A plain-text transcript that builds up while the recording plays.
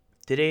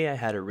Today I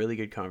had a really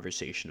good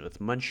conversation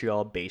with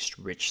Montreal-based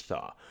Rich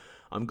Thaw.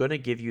 I'm going to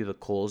give you the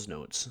Coles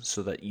notes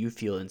so that you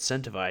feel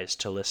incentivized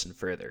to listen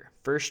further.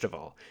 First of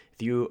all,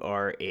 if you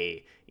are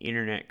a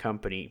internet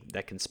company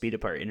that can speed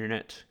up our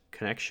internet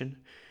connection,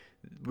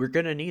 we're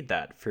going to need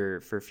that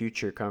for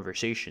future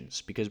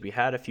conversations because we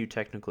had a few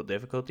technical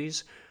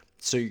difficulties.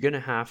 So you're going to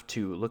have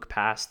to look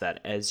past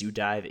that as you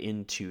dive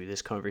into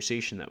this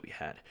conversation that we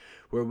had,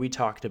 where we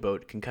talked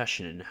about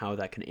concussion and how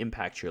that can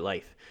impact your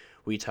life.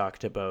 We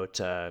talked about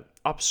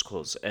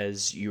obstacles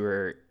as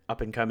you're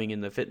up and coming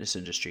in the fitness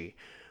industry.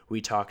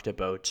 We talked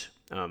about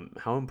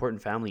how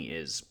important family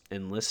is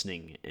and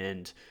listening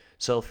and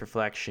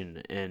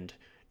self-reflection and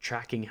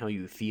tracking how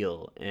you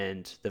feel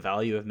and the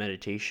value of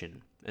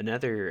meditation.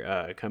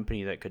 Another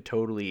company that could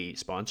totally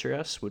sponsor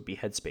us would be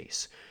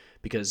Headspace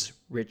because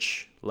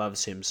Rich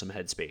loves him some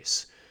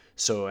Headspace.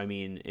 So, I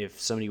mean,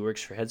 if somebody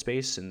works for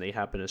Headspace and they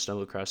happen to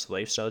stumble across the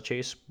lifestyle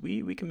chase,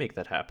 we can make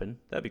that happen.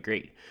 That'd be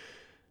great.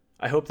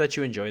 I hope that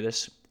you enjoy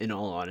this, in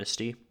all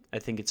honesty. I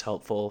think it's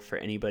helpful for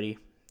anybody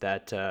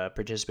that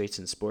participates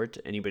in sport,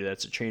 anybody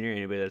that's a trainer,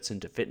 anybody that's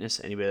into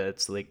fitness, anybody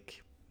that's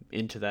like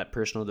into that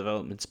personal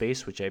development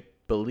space, which I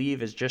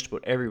believe is just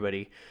about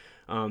everybody.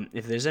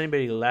 If there's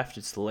anybody left,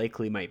 it's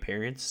likely my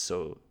parents,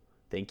 so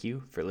thank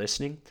you for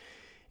listening.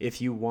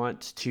 If you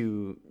want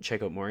to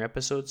check out more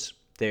episodes,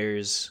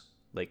 there's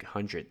like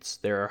hundreds.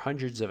 There are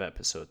hundreds of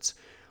episodes.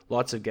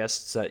 Lots of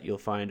guests that you'll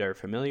find are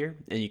familiar,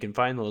 and you can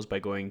find those by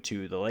going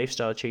to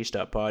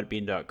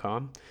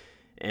thelifestylechase.podbean.com.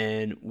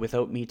 And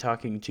without me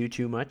talking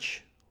too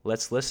much,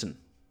 let's listen.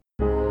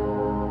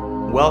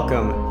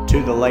 Welcome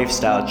to The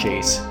Lifestyle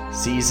Chase,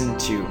 Season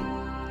 2.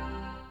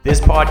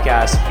 This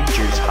podcast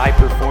features high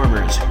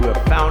performers who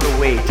have found a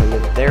way to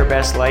live their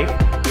best life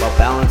while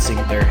balancing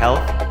their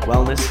health,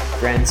 wellness,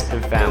 friends,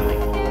 and family.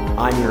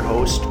 I'm your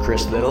host,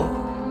 Chris Little.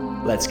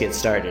 Let's get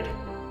started.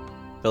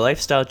 The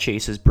Lifestyle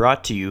Chase is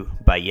brought to you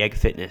by Yeg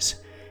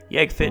Fitness.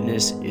 Yeg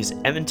Fitness is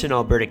Edmonton,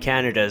 Alberta,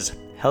 Canada's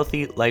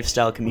healthy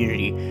lifestyle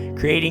community,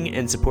 creating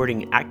and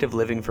supporting active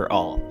living for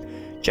all.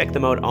 Check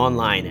them out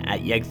online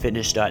at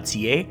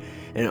yegfitness.ca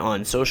and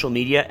on social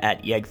media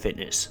at Yeg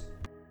Fitness.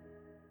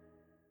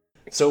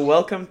 So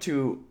welcome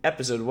to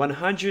episode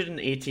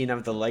 118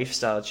 of The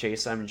Lifestyle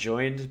Chase. I'm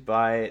joined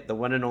by the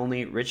one and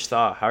only Rich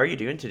Thaw. How are you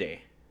doing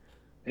today?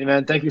 Hey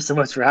man, thank you so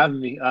much for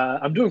having me.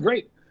 I'm doing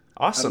great.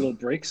 I had a Awesome. little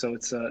break, so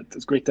it's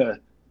great to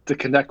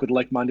connect with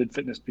like-minded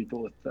fitness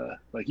people with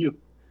like you.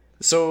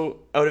 So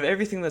out of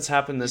everything that's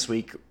happened this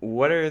week,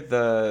 what are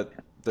the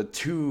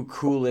two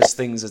coolest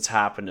things that's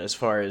happened as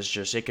far as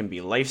just it can be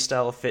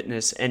lifestyle,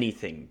 fitness,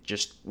 anything,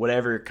 just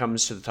whatever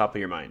comes to the top of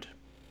your mind?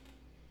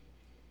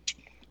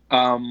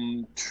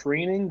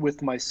 Training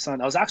with my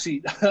son. I was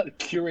actually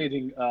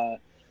curating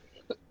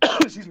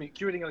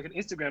curating like an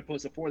Instagram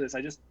post before this.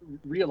 I just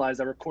realized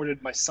I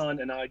recorded my son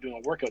and I doing a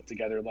workout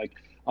together. Like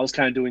I was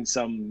kind of doing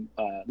some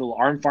little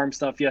arm farm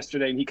stuff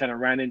yesterday, and he kind of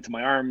ran into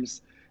my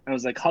arms and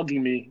was like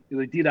hugging me. He's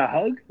like, "Need a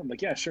hug?" I'm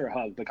like, "Yeah, sure, a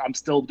hug." Like I'm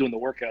still doing the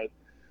workout.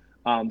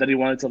 That he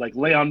wanted to like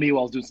lay on me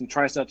while I was doing some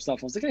tricep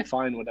stuff. I was like, "Hey,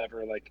 fine,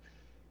 whatever." Like,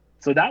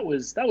 so that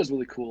was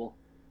really cool.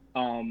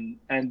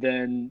 And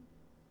then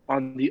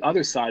on the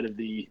other side of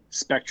the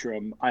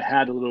spectrum, I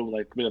had a little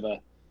like bit of a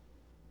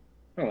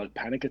I don't know, like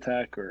panic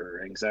attack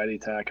or anxiety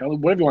attack,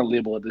 whatever you want to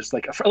label it. There's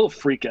like a little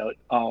freak out.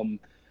 And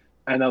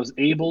I was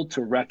able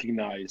to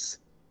recognize,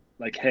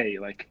 like, hey,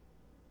 like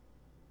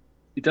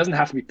it doesn't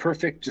have to be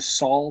perfect. Just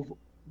solve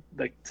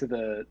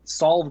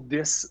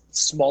this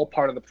small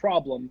part of the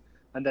problem,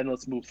 and then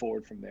let's move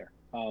forward from there.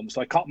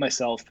 So I caught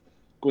myself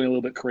going a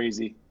little bit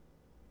crazy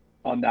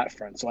on that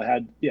front. So I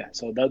had, yeah.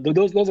 So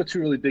those are two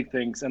really big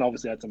things, and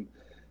obviously I had some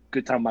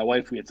good time with my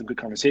wife. We had some good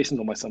conversations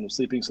while my son was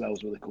sleeping, so that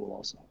was really cool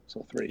also.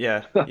 So three.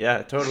 Yeah,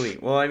 yeah, totally.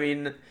 Well, I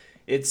mean,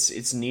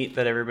 it's neat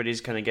that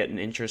everybody's kind of getting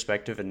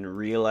introspective and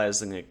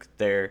realizing like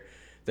their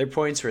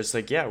points where it's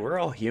like, yeah, we're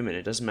all human.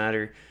 It doesn't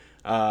matter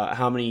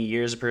how many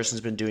years a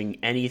person's been doing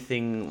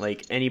anything.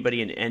 Like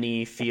anybody in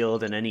any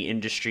field and any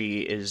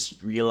industry is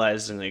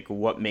realizing like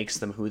what makes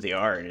them who they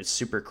are, and it's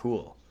super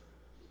cool.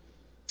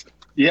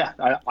 Yeah,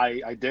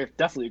 I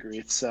definitely agree.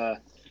 It's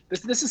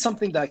this is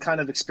something that I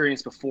kind of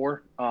experienced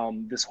before.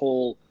 This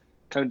whole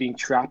kind of being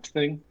trapped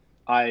thing.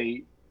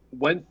 I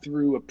went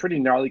through a pretty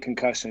gnarly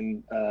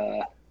concussion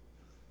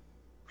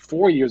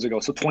 4 years ago,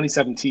 so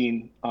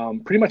 2017,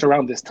 pretty much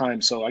around this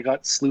time. So I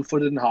got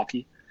slew-footed in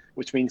hockey,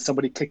 which means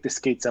somebody kicked the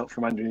skates out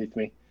from underneath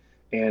me,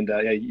 and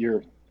yeah,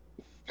 you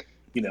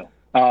know.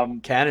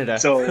 Canada.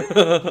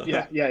 So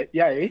yeah.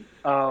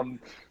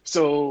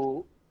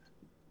 So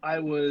I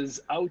was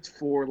out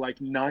for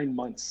like 9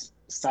 months,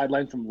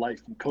 sidelined from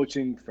life, from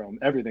coaching, from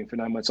everything for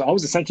 9 months. So I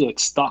was essentially like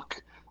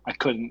stuck. I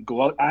couldn't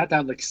go out. I had to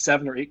have like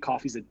 7 or 8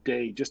 coffees a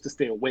day just to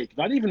stay awake.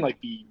 Not even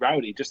like be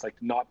rowdy, just like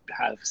not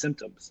have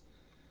symptoms.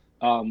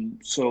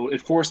 So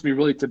it forced me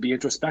really to be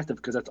introspective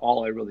because that's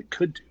all I really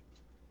could do.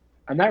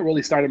 And that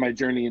really started my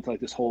journey into like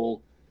this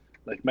whole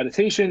like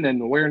meditation and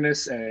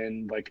awareness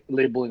and like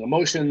labeling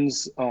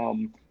emotions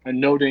and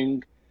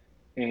noting.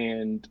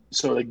 And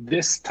so like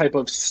this type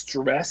of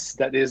stress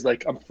that is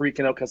like I'm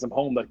freaking out because I'm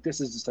home, like this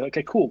is just like,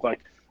 okay, cool.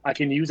 Like I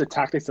can use the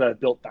tactics that I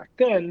built back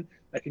then,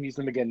 I can use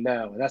them again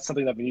now. And that's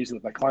something I've been using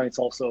with my clients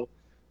also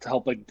to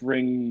help like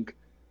bring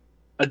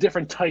a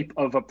different type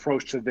of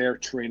approach to their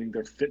training,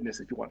 their fitness,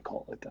 if you want to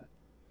call it like that.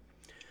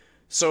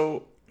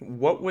 So,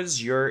 what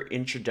was your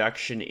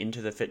introduction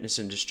into the fitness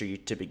industry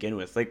to begin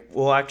with? Like,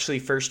 well, actually,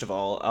 first of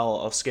all,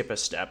 I'll skip a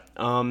step.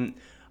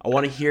 I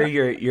want to hear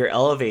your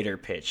elevator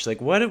pitch. Like,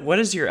 what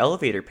is your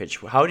elevator pitch?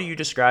 How do you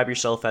describe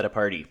yourself at a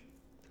party?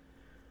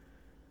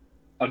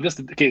 I'm just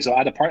okay. So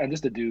at a part, I'm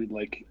just a dude.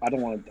 Like I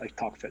don't want to like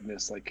talk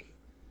fitness. Like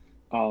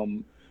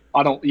um,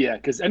 I don't. Yeah,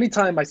 because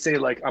anytime I say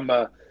like I'm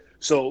a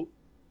so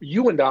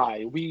you and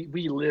I we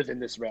live in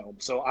this realm.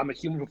 So I'm a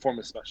human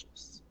performance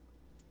specialist.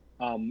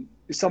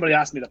 If somebody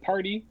asked me to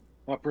party,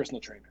 I'm a personal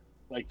trainer.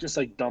 Like just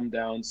like dumbed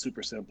down,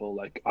 super simple.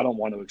 Like I don't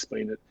want to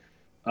explain it.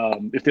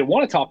 If they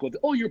want to talk with,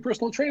 oh, you're a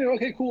personal trainer.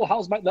 Okay, cool.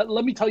 How's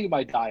let me tell you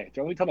my diet.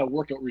 Or let me tell you my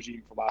workout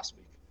regime for last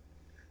week.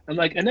 And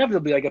like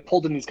inevitably, I get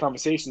pulled in these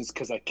conversations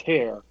because I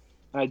care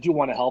and I do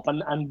want to help,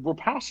 and we're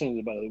passionate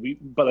about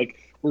it. But like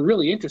we're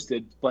really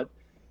interested. But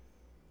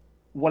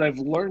what I've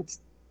learned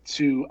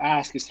to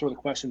ask is throw the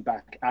question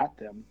back at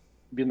them,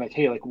 being like,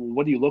 hey, like,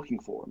 what are you looking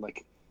for?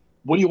 Like,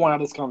 what do you want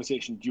out of this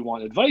conversation? Do you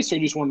want advice, or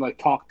do you just want to like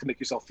talk to make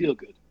yourself feel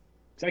good?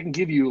 So I can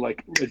give you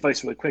like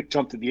advice really quick,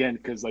 jump to the end,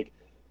 because like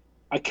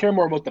I care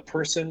more about the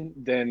person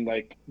than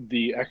like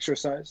the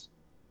exercise,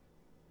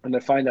 and I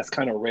find that's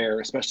kind of rare,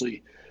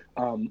 especially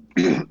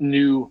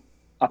new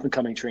up and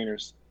coming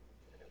trainers.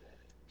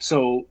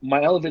 So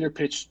my elevator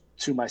pitch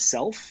to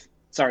myself,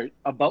 sorry,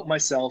 about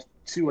myself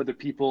to other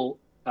people.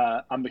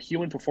 I'm a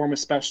human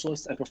performance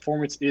specialist, and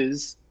performance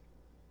is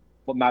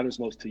what matters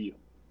most to you,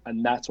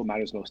 and that's what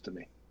matters most to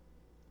me.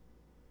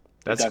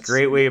 Like That's a that's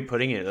great way of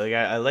putting it. Like,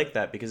 I like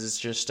that because it's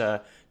just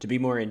to be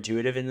more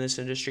intuitive in this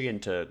industry and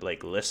to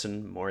like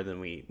listen more than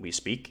we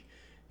speak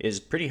is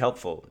pretty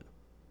helpful.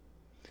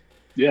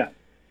 yeah,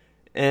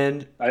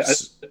 And I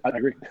I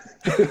agree.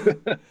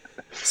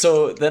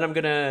 so then I'm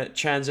gonna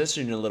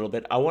transition a little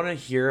bit. I want to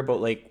hear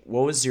about like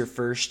what was your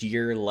first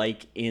year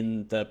like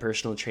in the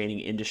personal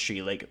training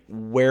industry? Like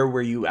where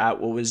were you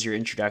at? What was your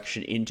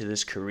introduction into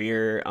this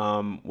career?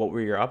 What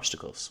were your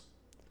obstacles?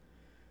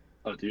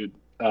 Oh, dude,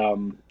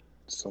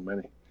 so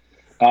many.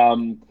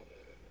 Um,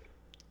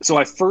 so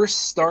I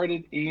first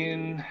started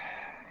in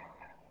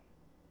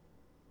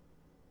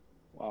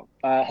wow,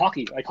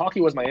 hockey. Like hockey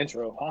was my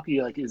intro.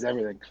 Hockey like is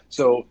everything.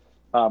 So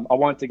I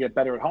wanted to get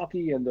better at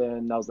hockey, and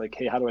then I was like,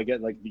 hey, how do I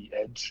get like the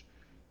edge?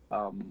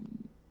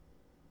 Um,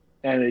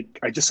 I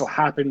just so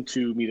happened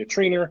to meet a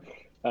trainer.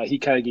 He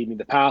kind of gave me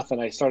the path,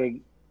 and I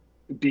started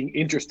being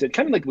interested,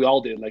 kind of like we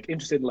all did, like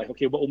interested in like,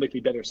 okay, what will make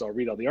me better? So I'll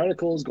read all the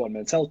articles, go on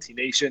Men's Health, T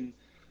Nation.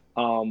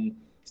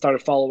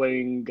 Started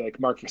following like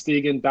Mark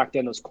Verstegen back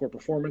then. It was Core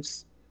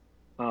Performance.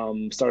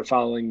 Started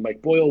following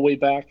Mike Boyle way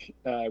back,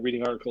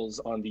 reading articles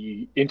on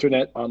the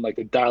internet on like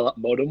the dial-up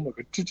modem.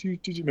 Like, did you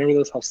remember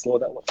this? How slow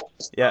that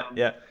was. Yeah,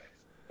 yeah.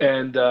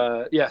 And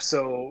yeah,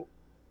 so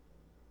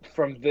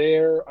from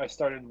there, I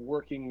started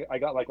working. I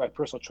got like my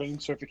personal training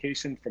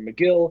certification from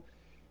McGill,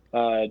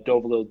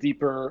 dove a little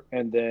deeper,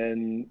 and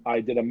then I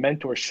did a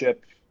mentorship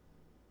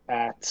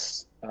at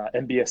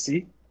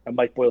MBSC, at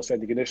Mike Boyle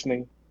Strength and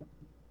Conditioning.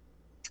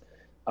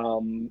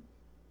 Um,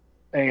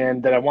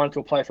 and then I wanted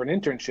to apply for an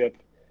internship,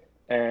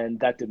 and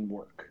that didn't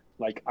work.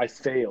 Like I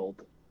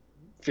failed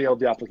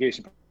the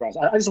application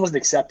process. I just wasn't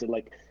accepted.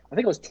 Like I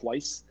think it was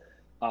twice.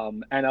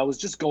 And I was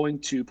just going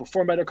to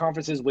Perform Better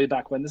conferences way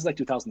back when. This is like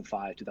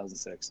 2005,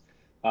 2006.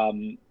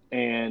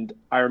 And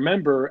I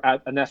remember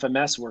at an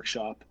FMS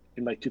workshop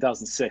in like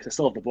 2006. I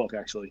still have the book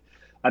actually.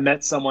 I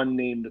met someone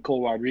named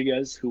Nicole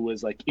Rodriguez who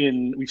was like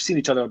in. We've seen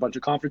each other at a bunch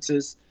of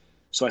conferences.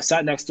 So I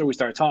sat next to her. We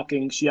started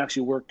talking. She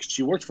actually worked.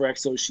 She worked for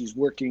EXO. She's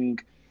working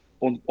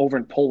over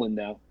in Poland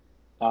now.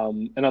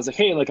 And I was like,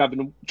 hey, like I've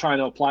been trying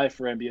to apply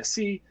for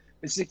MBSC.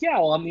 And she's like, yeah,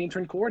 well, I'm the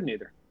intern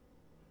coordinator.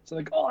 So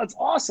like, oh, that's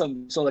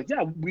awesome. So like,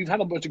 yeah, we've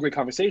had a bunch of great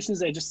conversations.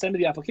 They just send me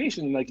the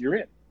application and like you're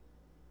in.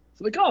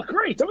 So like, oh,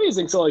 great,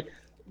 amazing. So like,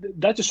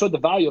 that just showed the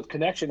value of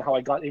connection. How I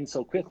got in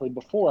so quickly.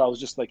 Before I was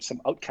just like some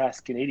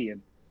outcast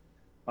Canadian.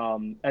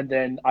 And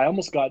then I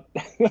almost got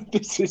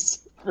this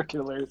is freaking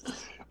hilarious.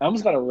 I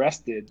almost got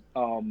arrested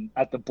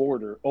at the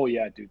border. Oh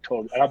yeah, dude,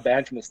 totally. I got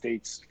banned from the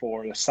States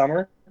for the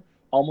summer,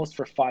 almost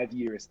for 5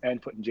 years,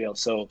 and put in jail.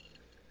 So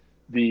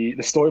the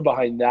story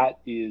behind that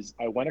is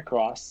I went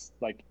across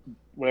like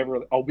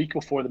whatever a week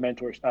before the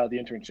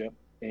internship,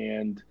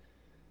 and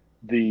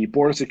the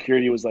border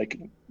security was like,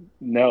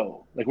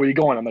 no, like where are you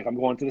going? I'm like, I'm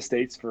going to the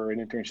States for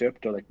an internship.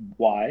 They're like,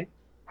 why?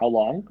 How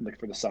long? I'm like,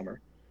 for the summer.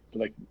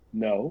 They're like,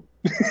 no,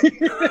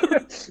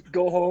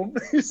 go home.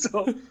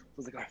 So I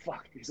was like, oh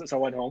fuck. So I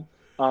went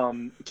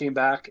home, came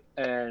back,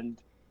 and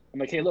I'm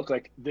like, hey, look,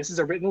 like this is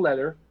a written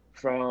letter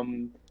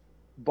from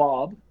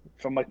Bob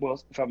from like well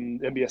from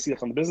MBSC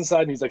from the business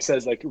side, and he's like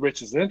says like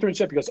Rich is an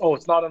internship. He goes, oh,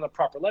 it's not on a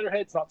proper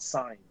letterhead, it's not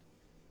signed.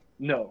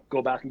 No,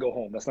 go back and go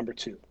home. That's number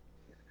two.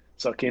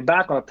 So I came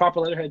back on a proper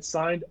letterhead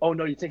signed. Oh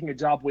no, you're taking a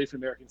job away from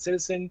an American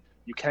citizen.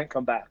 You can't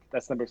come back.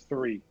 That's number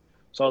three.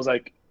 So I was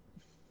like,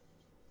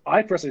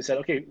 I personally said,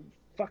 okay,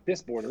 fuck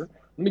this border.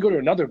 Let me go to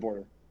another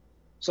border.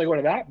 So I go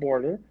to that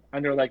border,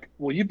 and they're like,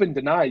 well, you've been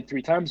denied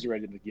 3 times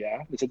already. I'm like,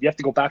 yeah. They said you have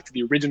to go back to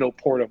the original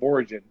port of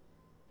origin.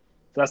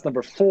 So that's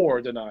number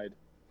four denied.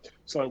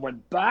 So I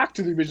went back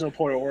to the original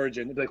port of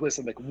origin. And like,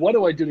 listen, like, what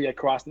do I do to get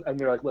across? And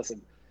they're like, listen,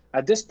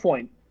 at this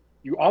point,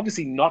 you're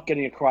obviously not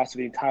getting across for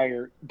the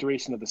entire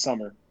duration of the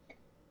summer.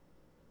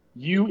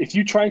 If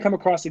you try and come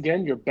across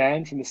again, you're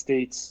banned from the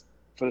states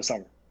for the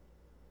summer.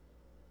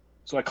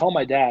 So I call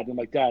my dad. And I'm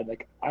like, Dad,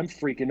 like I'm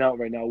freaking out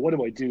right now. What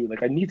do I do?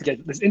 Like I need to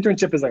get this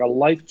internship is like a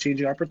life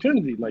changing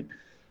opportunity. Like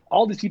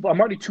all these people, I'm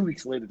already 2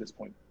 weeks late at this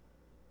point.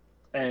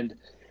 And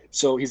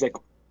so he's like,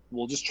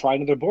 we'll just try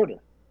another border.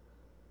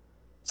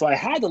 So I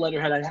had the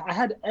letterhead. I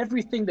had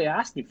everything they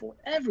asked me for,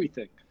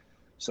 everything.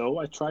 So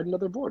I tried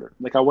another border.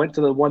 Like I went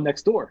to the one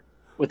next door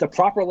with the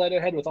proper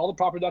letterhead, with all the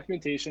proper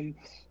documentation.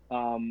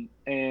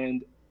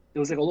 And it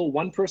was like a little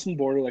one-person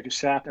border, like a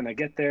shack. And I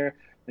get there.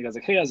 The guy's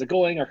like, hey, how's it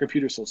going? Our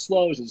computer's so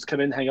slow. So just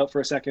come in, hang out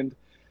for a second.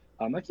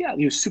 I'm like, yeah,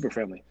 he was super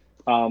friendly.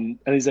 And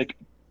he's like,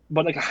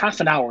 but like a half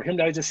an hour, him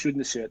and I just shooting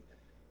the shit.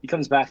 He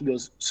comes back and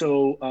goes,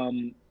 so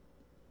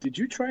did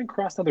you try and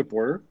cross another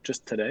border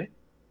just today?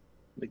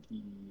 I'm like,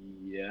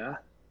 yeah.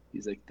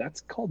 He's like,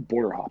 that's called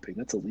border hopping.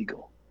 That's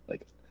illegal.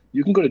 Like,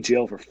 you can go to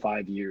jail for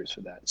 5 years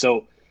for that.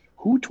 So,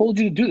 who told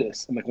you to do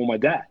this? I'm like, well, my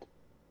dad.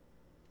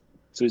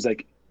 So he's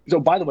like, so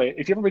by the way,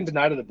 if you've ever been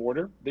denied at the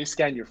border, they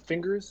scan your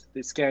fingers,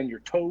 they scan your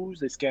toes,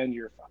 they scan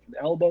your fucking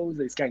elbows,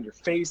 they scan your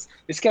face,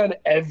 they scan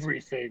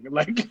everything.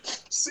 Like,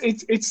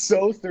 it's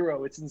so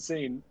thorough, it's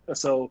insane.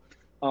 So,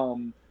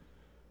 um,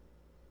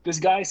 this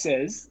guy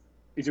says,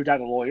 is your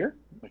dad a lawyer?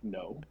 I'm like,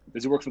 no.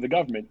 Does he work for the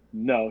government?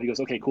 No. He goes,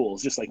 okay, cool.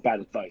 It's just like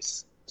bad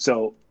advice.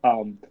 So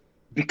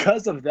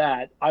because of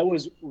that, I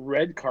was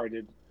red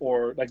carded,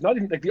 or like not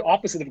even like the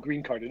opposite of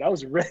green carded. I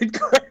was red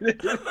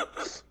carded.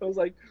 I was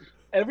like,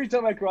 every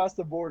time I crossed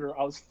the border,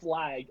 I was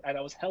flagged and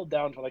I was held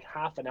down for like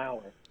half an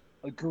hour,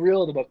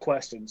 grilled about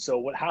questions. So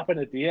what happened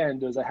at the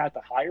end was I had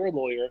to hire a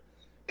lawyer,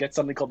 get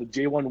something called the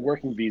J1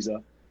 working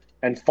visa,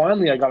 and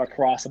finally I got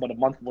across about a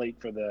month late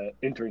for the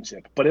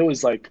internship. But it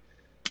was like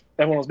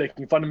everyone was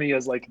making fun of me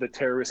as like the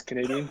terrorist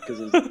Canadian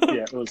because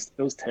it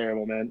was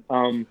terrible,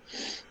 man.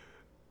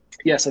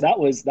 Yeah, so that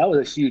was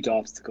a huge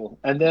obstacle,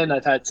 and then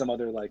I've had some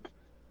other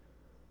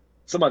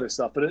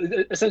stuff, but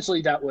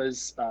essentially that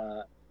was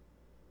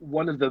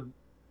one of the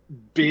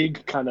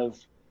big kind of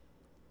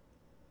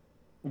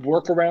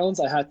workarounds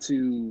I had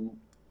to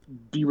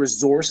be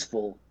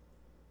resourceful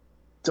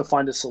to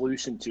find a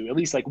solution to, at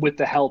least like with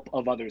the help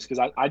of others,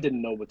 because I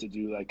didn't know what to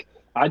do. Like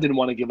I didn't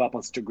want to give up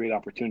on such a great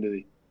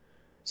opportunity.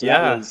 So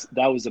that Yeah, was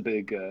that was a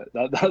big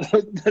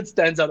that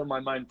stands out in my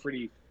mind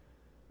pretty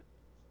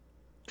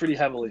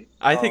heavily.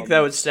 I think that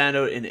would stand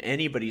out in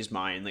anybody's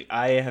mind. Like,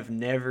 I have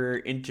never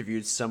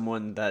interviewed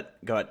someone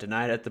that got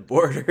denied at the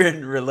border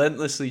and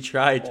relentlessly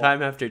tried Oh,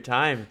 time after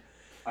time.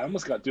 I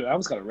almost got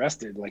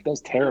arrested. Like that was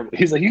terrible.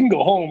 He's like, you can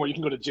go home or you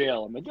can go to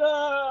jail. I'm like,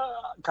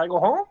 can I go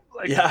home?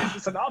 Like, is Yeah.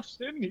 this an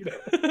option?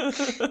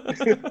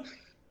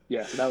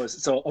 Yeah. So that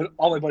was so.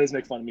 All my buddies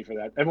make fun of me for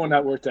that. Everyone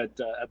that worked at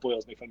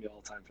Boyle's make fun of me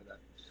all the time for that.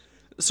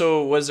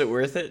 So, was it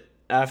worth it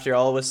after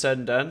all was said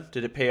and done?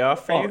 Did it pay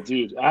off for Oh, you?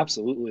 dude,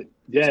 absolutely.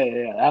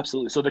 Yeah,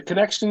 absolutely. So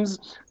the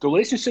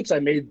relationships I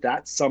made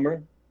that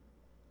summer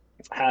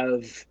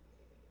have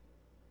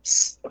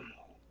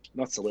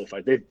not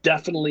solidified. They've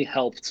definitely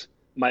helped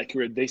my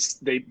career.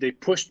 They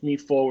pushed me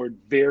forward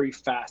very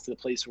fast to the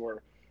place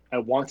where I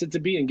wanted to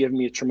be and given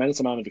me a tremendous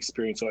amount of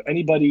experience. So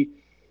anybody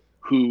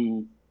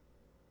who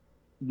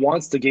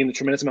wants to gain a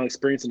tremendous amount of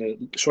experience in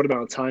a short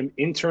amount of time,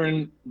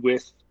 intern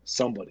with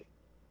somebody.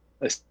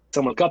 Like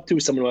someone look up to,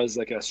 someone who has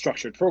like a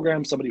structured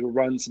program, somebody who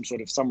runs some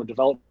sort of summer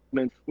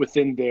development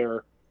within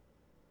their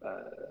uh,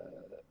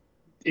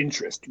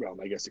 interest realm,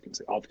 I guess you can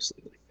say,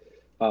 obviously.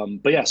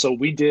 But yeah, so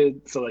we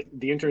did so like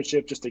the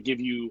internship just to give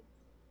you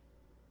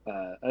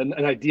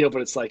an idea of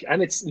what it's like,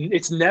 and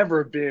it's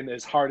never been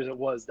as hard as it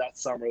was that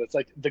summer. It's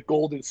like the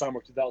golden summer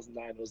of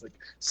 2009. It was like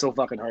so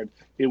fucking hard.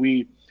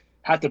 We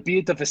had to be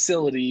at the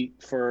facility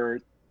for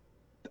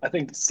I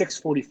think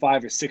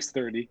 6:45 or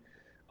 6:30,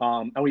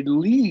 and we'd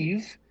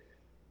leave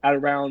at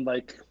around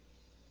like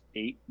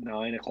 8,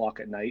 9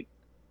 o'clock at night.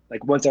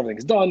 Like once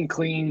everything's done,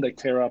 clean, like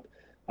tear up.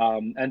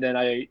 And then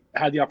I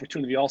had the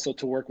opportunity also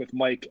to work with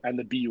Mike and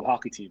the BU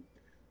hockey team.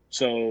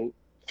 So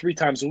 3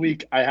 times a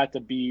week, I had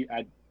to be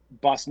at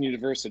Boston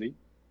University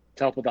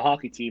to help with the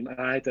hockey team, and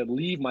I had to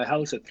leave my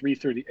house at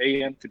 3:30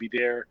 a.m. to be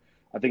there.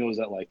 I think it was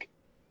at like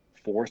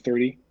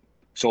 4:30,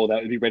 so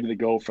that would be ready to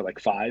go for like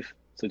 5.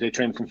 So they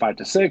train from 5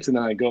 to 6, and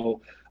then I go.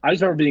 I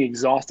just remember being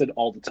exhausted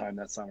all the time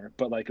that summer,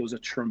 but like it was a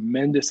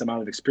tremendous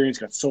amount of experience.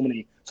 Got so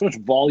much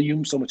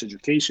volume, so much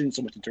education,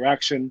 so much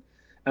interaction,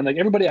 and like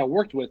everybody I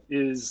worked with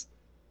is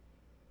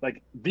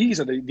like these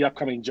are the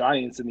upcoming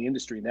giants in the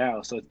industry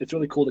now. So it's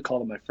really cool to call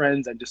them my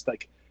friends and just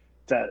like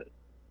to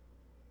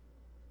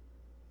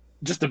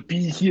just to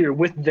be here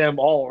with them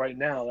all right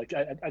now. Like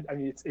I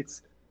mean,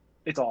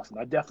 it's awesome.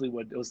 I definitely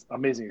would. It was an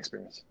amazing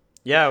experience.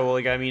 Yeah, well,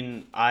 like I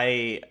mean,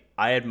 I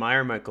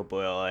admire Michael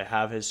Boyle. I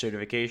have his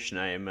certification.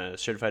 I am a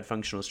certified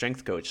functional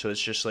strength coach. So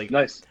it's just like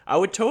Nice. I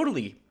would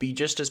totally be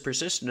just as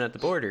persistent at the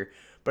border,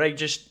 but I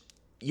just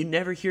you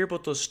never hear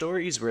about those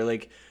stories where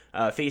like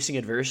facing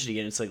adversity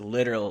and it's like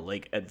literal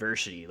like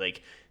adversity,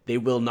 like they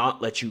will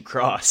not let you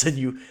cross, and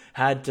you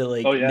had to Oh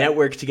like yeah,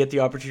 network to get the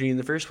opportunity in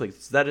the first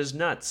place. That is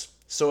nuts.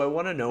 So I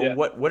want to know yeah.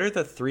 what are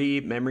the three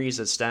memories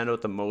that stand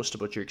out the most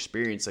about your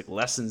experience, like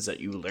lessons that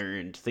you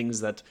learned,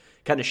 things that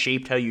kind of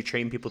shaped how you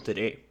train people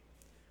today.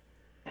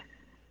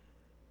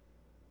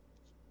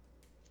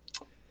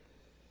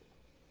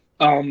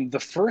 The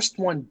first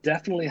one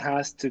definitely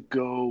has to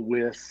go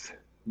with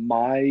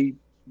my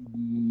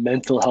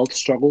mental health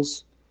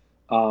struggles.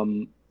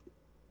 Um,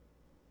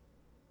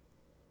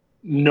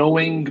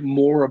 Knowing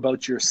more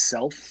about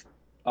yourself,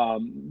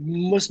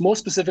 most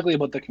specifically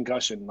about the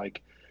concussion,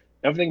 like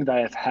everything that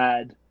I've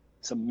had,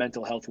 some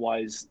mental health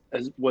wise,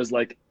 was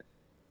like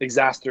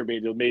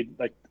exacerbated, made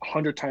like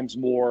 100 times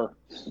more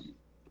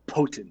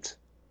potent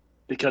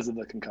because of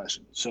the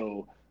concussion.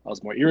 So I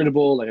was more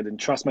irritable, like I didn't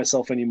trust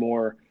myself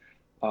anymore.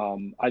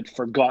 I'd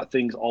forgot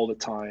things all the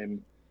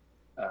time.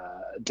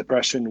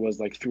 Depression was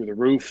like through the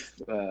roof,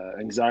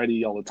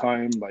 anxiety all the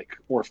time, like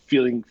or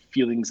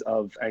feelings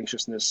of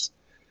anxiousness.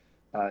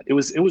 It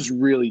was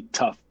really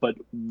tough. But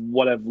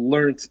what I've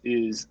learned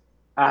is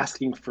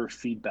asking for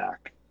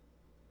feedback.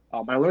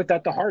 I learned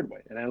that the hard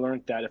way, and I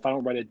learned that if I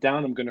don't write it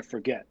down, I'm going to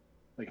forget.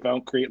 Like if I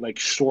don't create like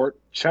short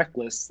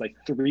checklists, like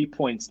 3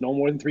 points, no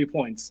more than 3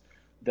 points,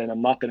 then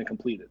I'm not going to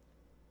complete it.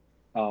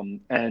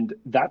 And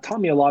that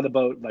taught me a lot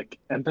about like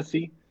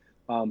empathy,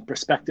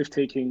 perspective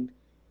taking,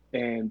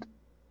 and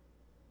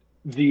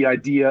the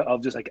idea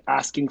of just like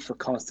asking for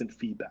constant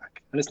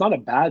feedback. And it's not a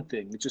bad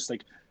thing. It's just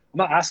like I'm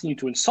not asking you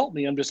to insult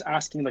me. I'm just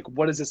asking like,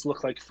 what does this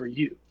look like for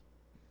you?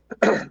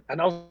 And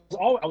I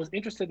was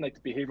interested in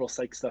like the behavioral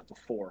psych stuff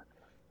before,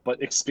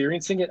 but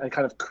experiencing it and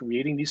kind of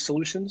creating these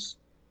solutions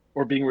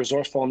or being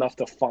resourceful enough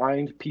to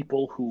find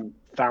people who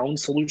found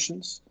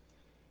solutions,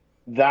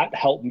 that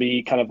helped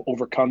me kind of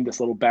overcome this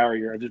little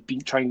barrier of just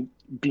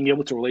being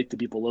able to relate to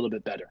people a little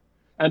bit better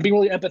and being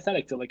really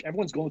empathetic to like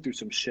everyone's going through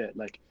some shit.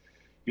 Like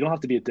you don't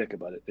have to be a dick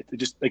about it. It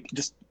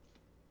just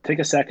take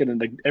a second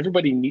and like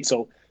everybody needs.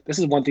 So this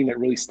is one thing that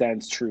really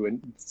stands true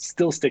and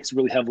still sticks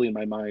really heavily in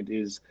my mind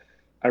is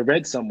I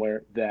read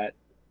somewhere that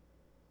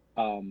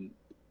um,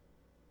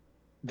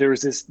 there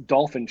was this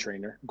dolphin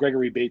trainer,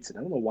 Gregory Bateson.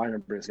 I don't know why I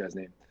remember this guy's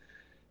name.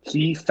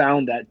 He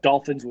found that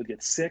dolphins would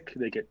get sick,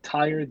 they get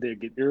tired, they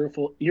get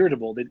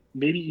irritable, they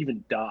maybe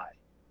even die.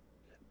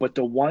 But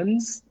the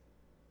ones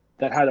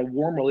that had a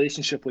warm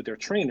relationship with their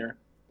trainer,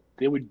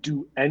 they would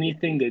do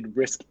anything, they'd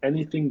risk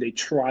anything, they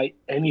try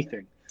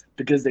anything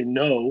because they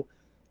know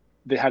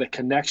they had a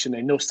connection.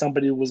 They know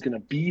somebody was going to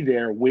be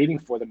there waiting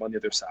for them on the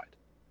other side.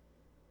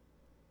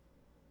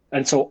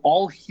 And so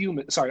all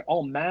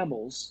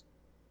mammals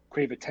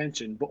crave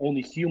attention, but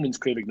only humans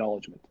crave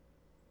acknowledgement.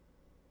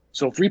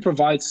 So if we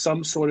provide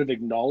some sort of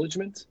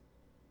acknowledgement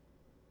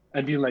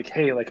and being like,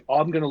 hey, like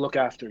I'm going to look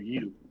after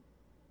you,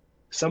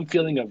 some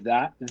feeling of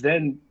that,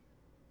 then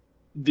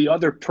the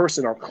other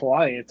person, our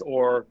client,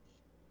 or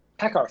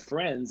heck, our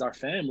friends, our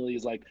family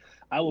is like,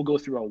 I will go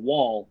through a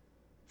wall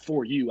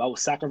for you. I will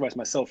sacrifice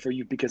myself for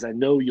you because I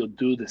know you'll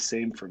do the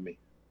same for me.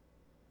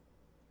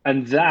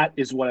 And that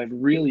is what I've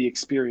really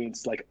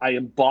experienced. Like I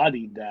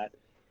embodied that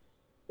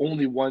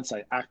only once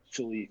I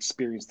actually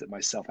experienced it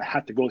myself. I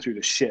had to go through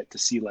the shit to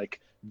see like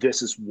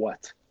this is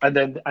what. And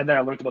then I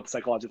learned about the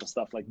psychological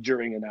stuff like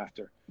during and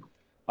after.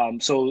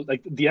 So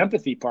like the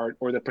empathy part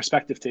or the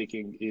perspective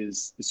taking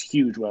is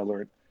huge what I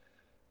learned.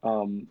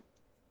 Um,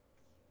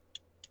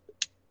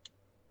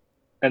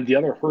 and the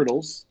other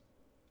hurdles.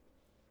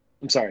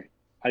 I'm sorry.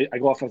 I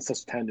go off on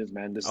such tangents,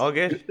 man. Just All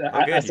good.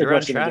 ask the You're on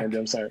question again,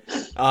 dude. track. I'm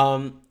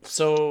sorry.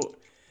 So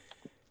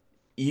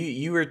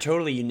you were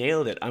totally you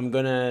nailed it. I'm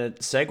gonna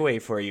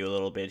segue for you a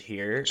little bit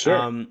here.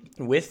 Sure.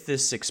 With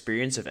this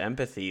experience of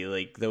empathy,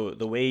 like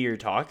the way you're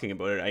talking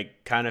about it, I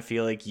kind of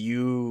feel like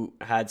you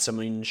had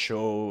someone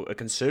show a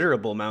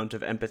considerable amount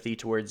of empathy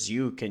towards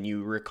you. Can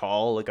you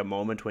recall like a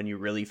moment when you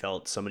really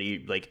felt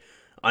somebody like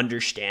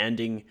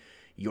understanding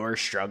your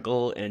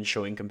struggle and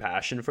showing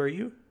compassion for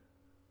you?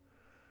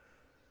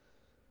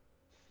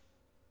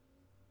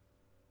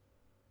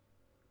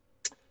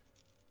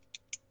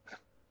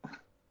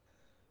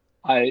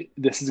 I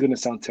This is gonna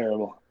sound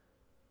terrible.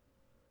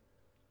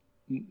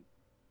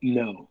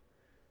 No. Like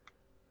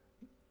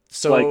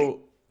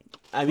So,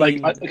 I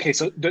mean, okay,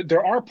 so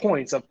there are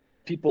points of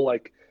people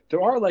like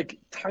there are like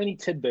tiny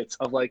tidbits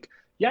of like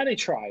yeah they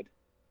tried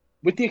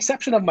with the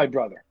exception of my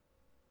brother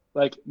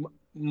like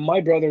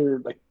my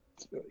brother like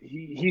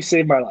he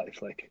saved my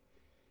life like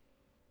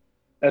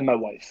and my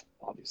wife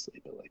obviously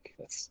but like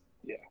that's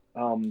yeah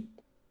um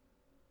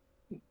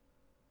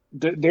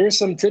there are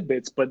some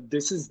tidbits but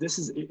this is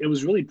it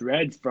was really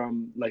bred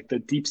from like the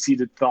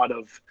deep-seated thought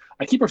of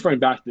I keep referring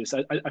back to this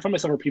I find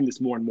myself repeating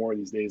this more and more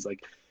these days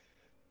like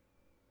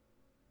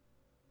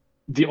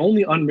the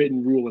only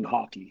unwritten rule in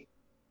hockey,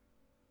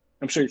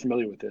 I'm sure you're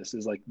familiar with this,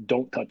 is like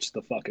don't touch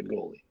the fucking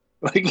goalie.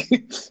 Like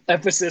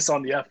emphasis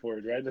on the F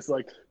word, right? It's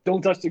like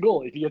don't touch the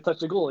goalie. If you get touch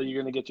the goalie,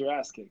 you're gonna get your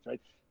ass kicked,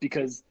 right?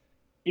 Because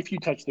if you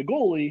touch the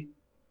goalie,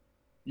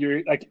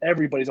 you're like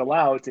everybody's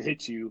allowed to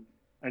hit you,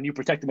 and you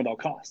protect them at all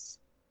costs.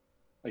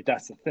 Like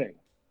that's the thing.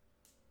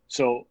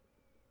 So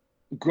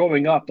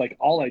growing up, like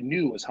all I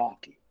knew was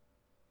hockey,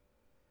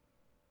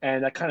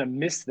 and I kind of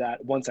missed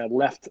that once I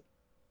left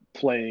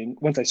playing.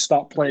 Once I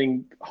stopped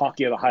playing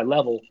hockey at a high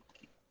level,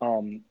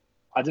 um,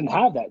 I didn't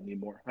have that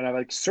anymore, and I'm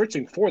like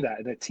searching for that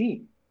in a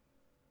team.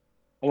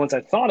 And once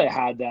I thought I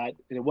had that,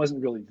 and it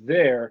wasn't really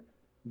there,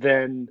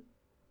 then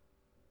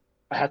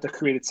I had to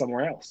create it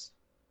somewhere else.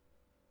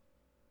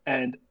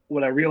 And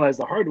what I realized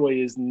the hard way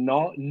is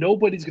not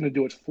nobody's going to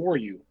do it for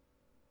you,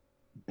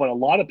 but a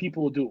lot of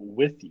people will do it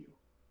with you.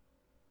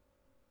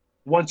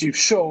 Once you've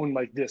shown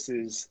like this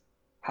is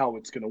how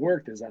it's going to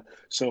work, is that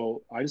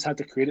so I just had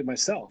to create it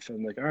myself.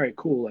 And like, all right,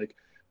 cool. Like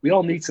we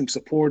all need some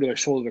support or a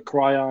shoulder to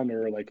cry on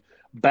or like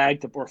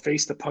bag to or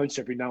face to punch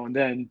every now and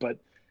then. But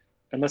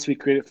unless we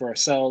create it for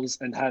ourselves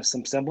and have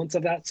some semblance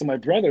of that. So my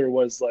brother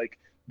was like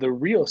the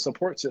real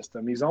support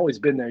system. He's always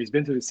been there. He's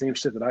been through the same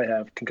shit that I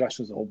have,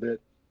 concussions a whole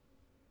bit.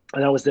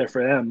 And I was there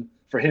for him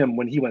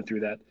when he went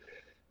through that.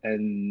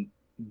 And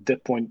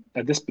that point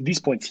at these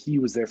points he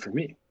was there for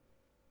me.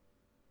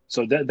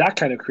 So that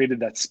kind of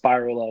created that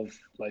spiral of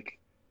like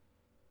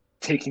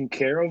taking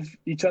care of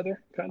each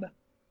other kind of.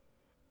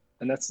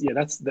 And that's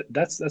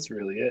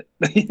really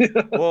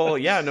it. Well,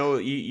 yeah, no,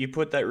 you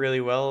put that really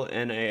well,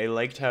 and I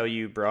liked how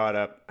you brought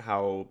up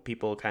how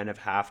people kind of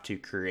have to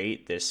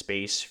create this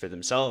space for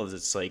themselves.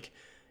 It's like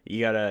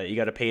you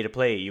gotta pay to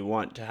play. You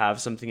want to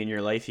have something in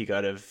your life, you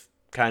gotta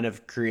kind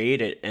of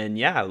create it. And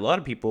yeah, a lot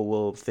of people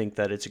will think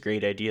that it's a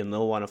great idea and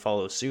they'll want to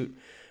follow suit.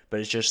 But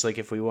it's just like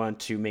if we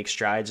want to make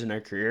strides in our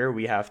career,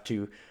 we have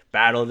to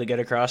battle to get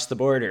across the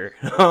border.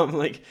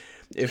 Like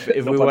if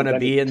No we pun want to intended.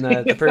 be in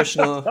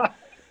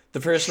the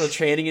personal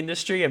training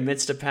industry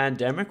amidst a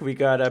pandemic, we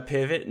gotta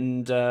pivot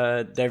and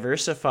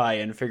diversify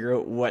and figure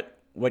out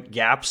what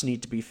gaps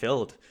need to be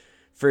filled.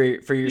 For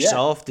Yeah.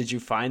 yourself, did you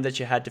find that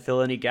you had to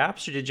fill any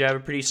gaps, or did you have a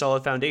pretty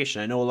solid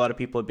foundation? I know a lot of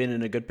people have been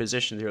in a good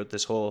position throughout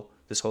this whole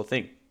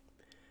thing.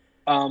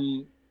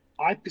 Um,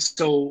 I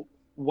so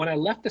when I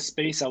left the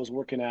space I was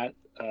working at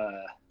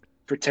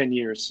for 10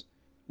 years,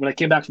 when I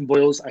came back from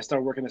Boyles, I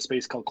started working in a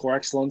space called Core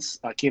Excellence.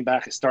 I came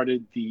back, I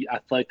started the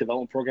athletic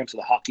development program, so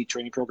the hockey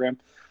training program.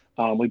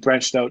 We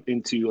branched out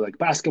into like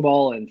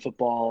basketball and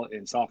football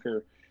and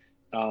soccer.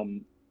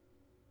 Um,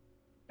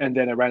 and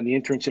then I ran the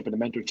internship and the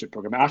mentorship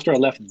program. After I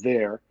left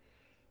there,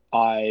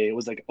 I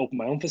was like open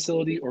my own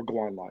facility or go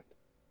online.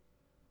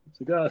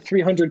 So got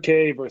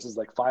 300K versus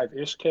like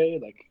 5-ish K.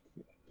 Like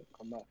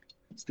I'm not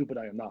stupid.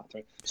 I am not.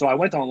 Right. So I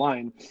went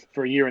online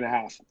for a year and a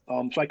half.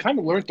 So I kind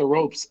of learned the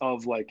ropes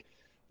of like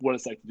what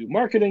it's like to do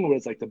marketing, what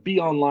it's like to be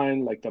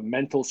online, like the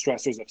mental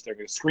stressors of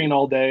staring at a screen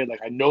all day. Like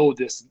I know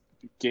this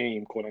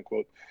game, quote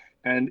unquote,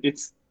 and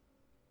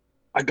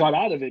I got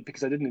out of it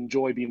because I didn't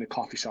enjoy being a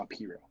coffee shop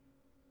hero.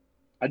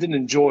 I didn't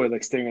enjoy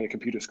like staring at a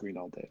computer screen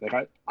all day.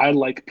 Like I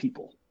like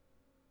people.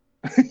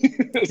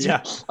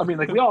 Yeah. I mean,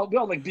 like we all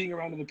like being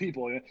around other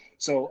people. Yeah?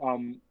 So,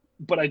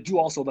 but I do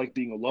also like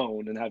being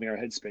alone and having our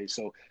headspace.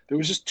 So there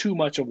was just too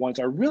much of one.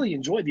 So I really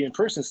enjoyed the in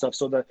person stuff.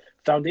 So the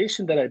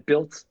foundation that I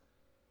built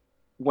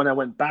when I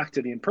went back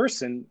to the in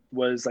person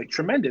was like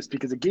tremendous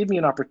because it gave me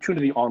an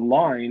opportunity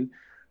online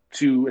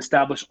to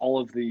establish all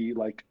of the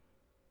like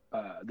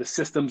the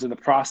systems and the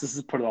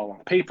processes, put it all on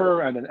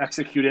paper, and then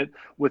execute it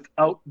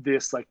without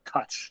this like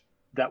touch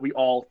that we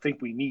all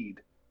think we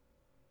need.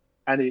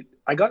 And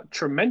I got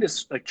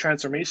tremendous like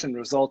transformation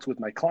results with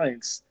my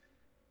clients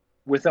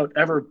without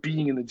ever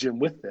being in the gym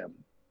with them.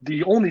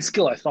 The only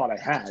skill I thought I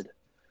had,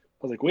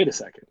 I was like, wait a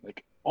second,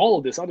 like all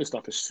of this other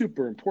stuff is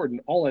super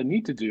important. All I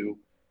need to do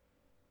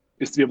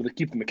is to be able to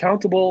keep them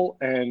accountable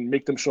and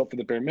make them show up for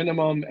the bare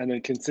minimum and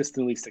then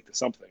consistently stick to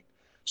something.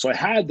 So I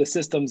had the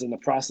systems and the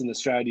process and the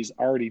strategies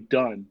already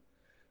done.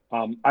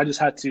 I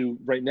just had to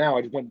right now.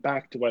 I just went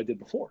back to what I did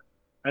before,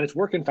 and it's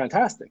working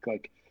fantastic.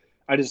 Like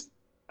I just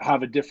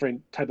have a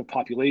different type of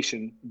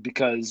population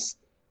because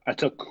I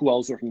took who I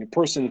was working in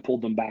person and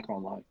pulled them back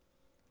online.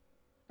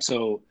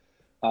 So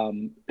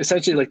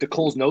essentially, like the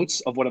Cole's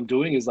notes of what I'm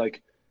doing is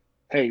like,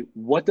 hey,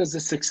 what does a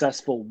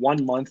successful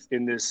 1 month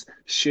in this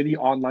shitty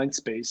online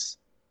space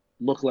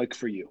look like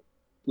for you?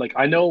 Like,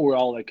 I know we're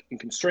all like in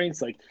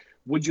constraints. Like,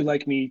 would you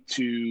like me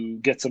to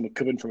get some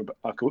equipment from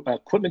a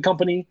equipment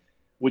company?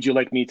 Would you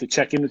like me to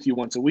check in with you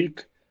once a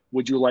week?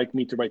 Would you like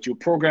me to write you a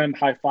program,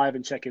 high five,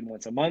 and check in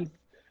once a month?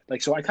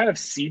 Like, so I kind of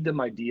seed them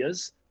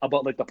ideas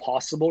about like the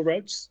possible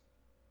routes.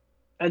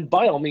 And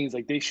by all means,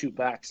 like they shoot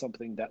back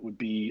something that would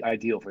be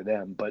ideal for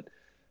them. But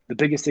the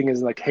biggest thing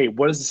is like, hey,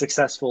 what does a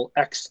successful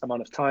X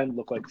amount of time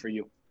look like for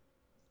you?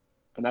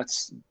 And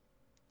that's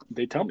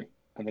they tell me,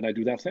 and then I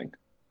do that thing,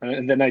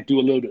 and then I do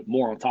a little bit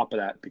more on top of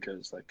that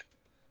because like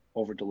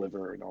over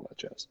deliver and all that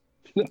jazz.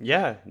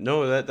 Yeah,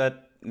 no,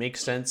 that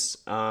makes sense.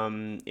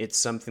 It's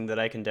something that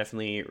I can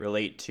definitely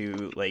relate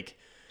to. Like,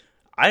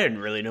 I didn't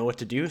really know what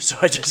to do, so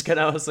I just kind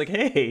of was like,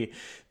 "Hey,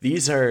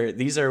 these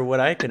are what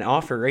I can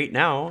offer right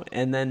now,"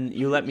 and then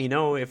you let me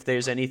know if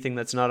there's anything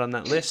that's not on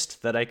that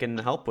list that I can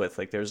help with.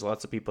 Like, there's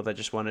lots of people that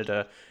just wanted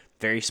a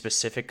very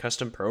specific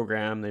custom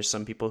program. There's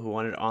some people who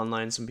wanted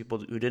online, some people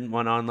who didn't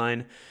want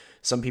online,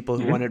 some people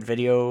who Hmm. wanted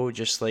video.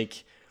 Just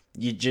like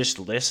you just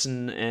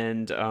listen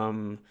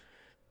and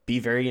be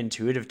very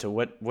intuitive to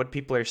what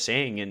people are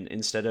saying, and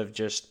instead of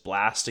just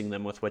blasting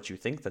them with what you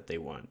think that they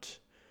want.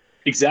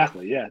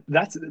 Exactly. Yeah.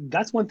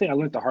 That's one thing I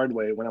learned the hard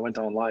way when I went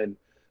online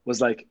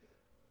was like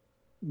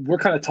we're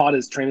kind of taught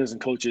as trainers and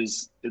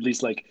coaches, at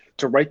least like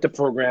to write the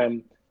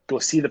program, go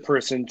see the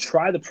person,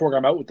 try the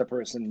program out with the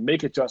person,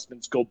 make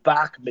adjustments, go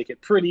back, make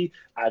it pretty,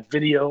 add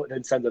video, and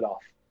then send it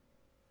off.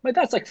 Like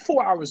that's like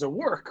 4 hours of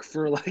work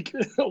for like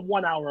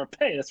 1 hour of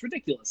pay. That's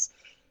ridiculous.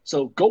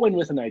 So go in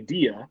with an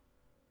idea,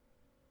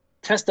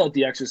 test out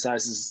the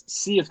exercises,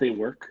 see if they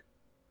work,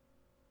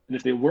 and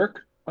if they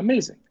work,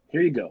 amazing.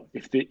 Here you go.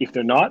 If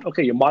they're not,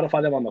 okay, you modify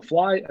them on the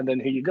fly, and then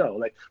here you go.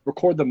 Like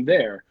record them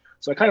there.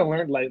 So I kind of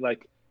learned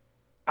like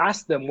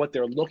ask them what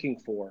they're looking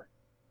for,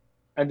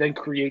 and then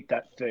create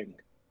that thing.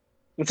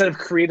 Instead of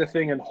create a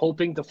thing and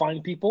hoping to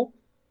find people,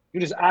 you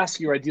just ask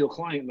your ideal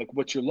client like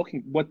what you're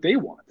looking, what they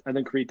want, and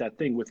then create that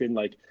thing within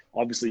like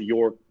obviously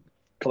your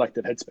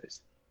collective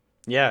headspace,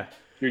 Yeah.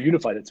 your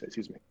unified headspace.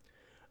 Excuse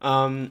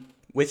me.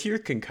 With your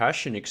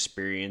concussion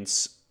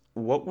experience,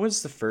 what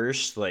was the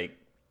first like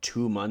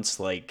 2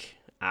 months like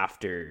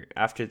after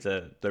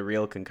the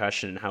real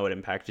concussion and how it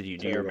impacted you?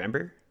 Do you Terrible,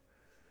 remember?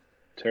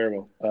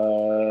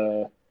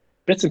 terrible.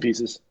 Bits and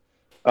pieces.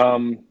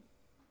 Um,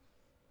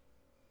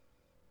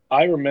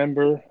 I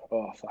remember.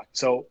 Oh fuck.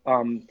 So,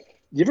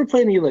 you ever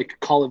play any like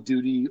Call of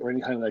Duty or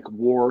any kind of like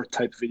war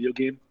type video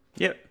game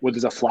Yeah. where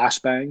there's a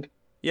flashbang?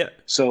 Yeah.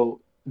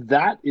 So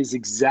that is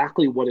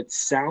exactly what it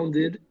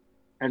sounded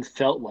and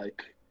felt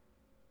like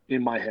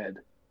in my head.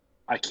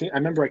 I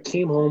remember I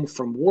came home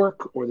from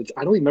work I don't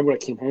even remember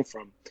what I came home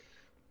from.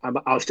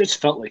 I was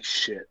just felt like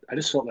shit. I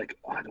just felt like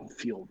oh, I don't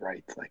feel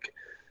right. Like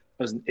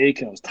I was an ache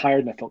and I was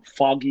tired and I felt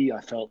foggy.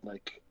 I felt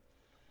like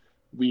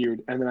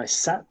weird. And then I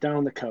sat down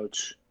on the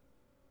couch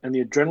and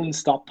the adrenaline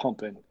stopped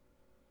pumping.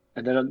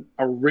 And then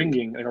a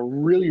ringing, like a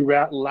really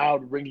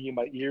loud ringing in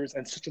my ears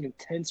and such an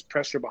intense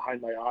pressure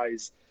behind my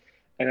eyes.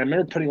 And I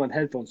remember putting on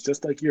headphones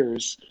just like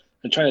yours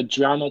and trying to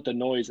drown out the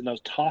noise. And I was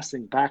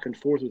tossing back and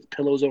forth with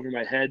pillows over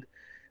my head.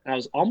 And I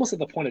was almost at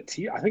the point of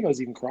tear. I think I was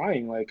even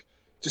crying, like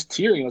just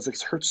tearing. I was like,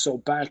 it hurts so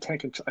bad. I can't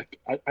control.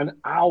 And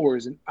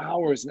hours and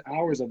hours and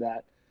hours of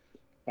that.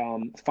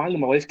 Finally,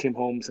 my wife came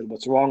home and said,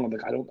 "What's wrong?" I'm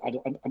like, I don't,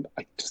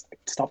 I just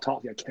stop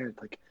talking. I can't.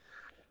 Like,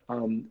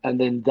 and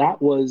then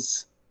that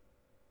was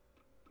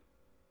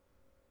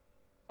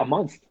a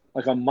month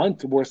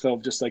worth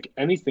of just like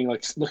anything,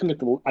 like looking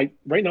at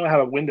right now I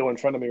have a window in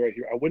front of me right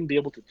here. I wouldn't be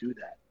able to do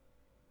that.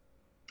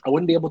 I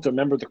wouldn't be able to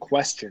remember the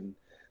question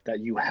that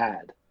you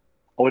had.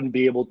 I wouldn't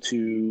be able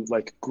to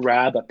like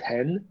grab a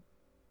pen.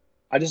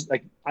 I just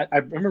like I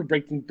remember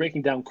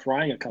breaking down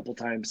crying a couple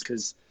times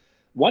because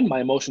one,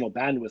 my emotional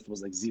bandwidth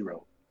was like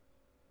zero.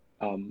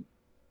 Um,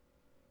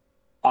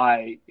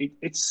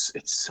 it's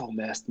so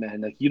messed,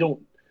 man. Like you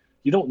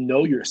don't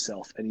know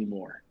yourself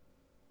anymore.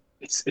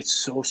 It's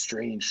so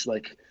strange.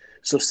 Like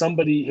so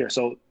somebody here,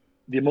 so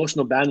the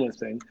emotional bandwidth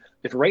thing.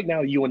 If right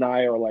now you and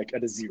I are like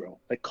at a zero,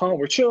 like calm,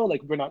 we're chill,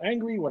 like we're not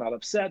angry, we're not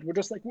upset, we're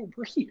just like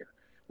we're here,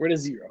 we're at a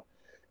zero,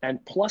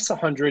 and plus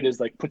 100 is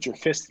like put your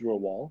fist through a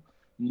wall,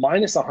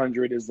 minus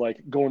 100 is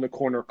like go in the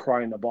corner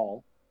crying the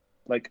ball.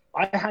 Like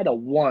I had a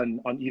one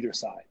on either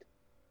side.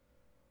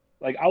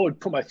 Like I would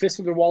put my fist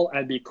through the wall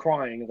and be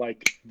crying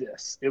like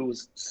this. It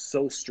was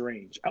so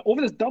strange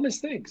over the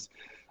dumbest things.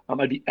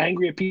 I'd be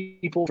angry at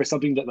people for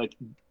something that like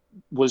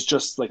was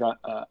just like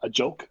a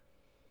joke.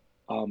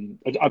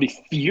 I'd be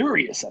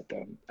furious at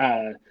them.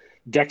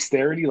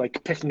 Dexterity,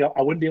 like picking up,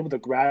 I wouldn't be able to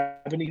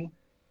grab anything.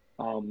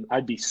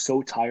 I'd be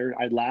so tired.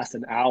 I'd last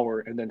an hour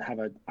and then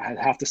I'd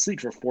have to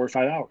sleep for 4 or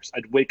 5 hours.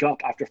 I'd wake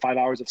up after 5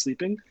 hours of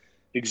sleeping,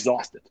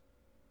 exhausted.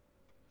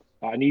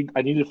 I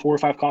needed 4 or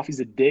 5 coffees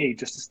a day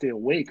just to stay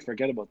awake.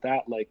 Forget about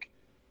that. Like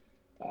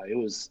it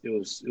was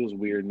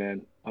weird,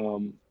 man.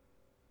 I'm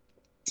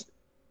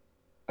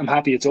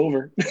happy it's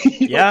over.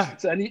 Yeah.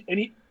 So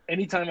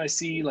anytime I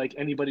see like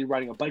anybody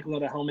riding a bike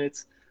without a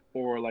helmet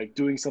or like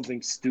doing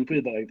something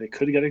stupid that like, they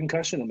could get a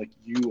concussion, I'm like,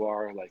 you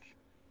are like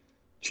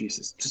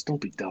Jesus, just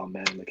don't be dumb,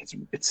 man. Like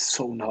it's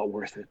so not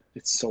worth it.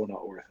 It's so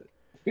not worth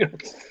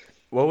it.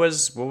 What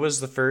was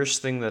the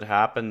first thing that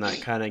happened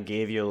that kind of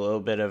gave you a little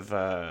bit of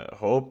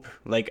hope?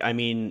 Like, I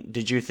mean,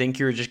 did you think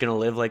you were just gonna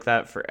live like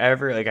that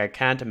forever? Like, I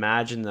can't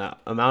imagine the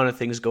amount of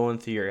things going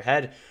through your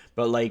head.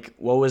 But like,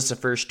 what was the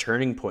first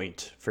turning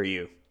point for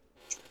you?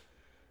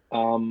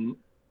 um,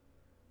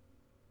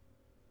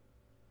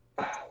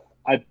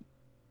 I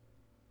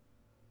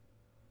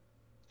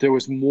there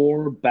was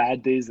more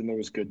bad days than there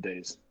was good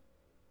days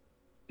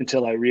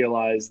until I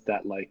realized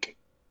that like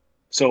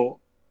so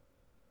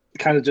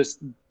kind of just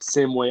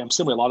same way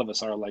a lot of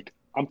us are like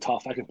I'm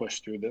tough. I can push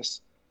through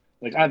this.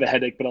 Like I have a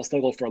headache, but I'll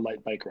still go for a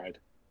light bike ride.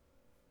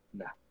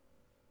 Nah.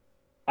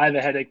 I have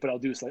a headache, but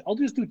I'll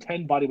just do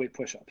 10 bodyweight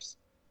push-ups.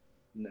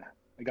 Nah.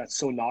 I got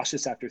so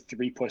nauseous after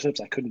 3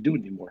 push-ups, I couldn't do it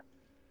anymore.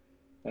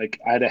 Like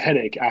I had a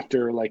headache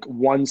after like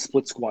one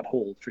split squat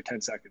hold for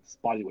 10 seconds,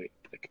 body weight.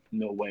 Like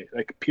no way,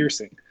 like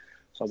piercing.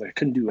 So I was like, I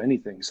couldn't do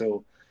anything.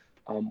 So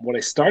what I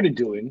started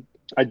doing,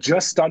 I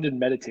just started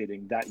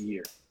meditating that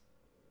year.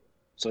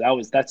 So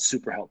that's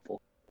super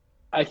helpful.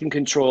 I can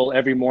control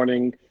every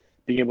morning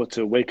being able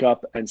to wake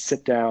up and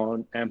sit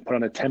down and put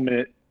on a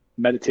 10-minute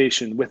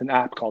meditation with an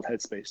app called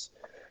Headspace.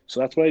 So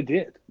that's what I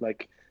did.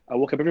 Like I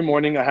woke up every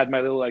morning. I had my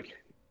little like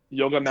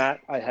yoga mat.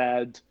 I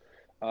had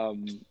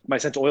my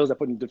essential oils I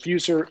put in the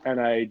diffuser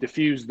and I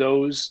diffused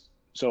those.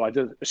 So I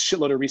did a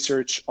shitload of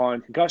research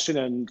on concussion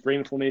and brain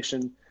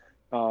inflammation.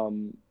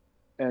 Um,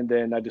 and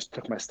then I just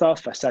took my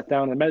stuff. I sat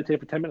down and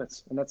meditated for 10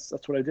 minutes, and that's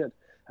what I did.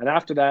 And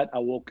after that,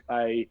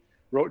 I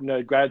wrote in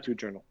a gratitude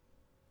journal.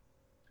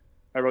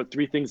 I wrote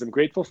 3 things I'm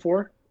grateful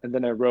for, and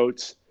then I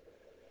wrote.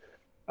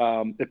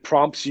 It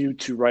prompts you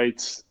to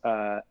write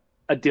a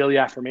daily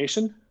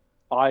affirmation.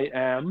 I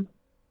am,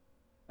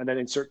 and then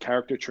insert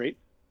character trait.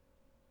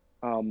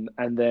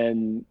 And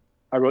then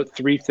I wrote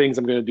 3 things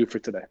I'm going to do for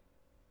today.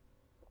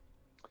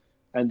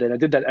 And then I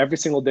did that every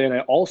single day. And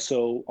I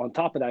also, on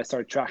top of that, I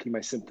started tracking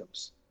my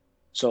symptoms.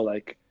 So,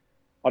 like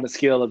on a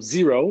scale of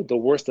 0, the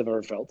worst I've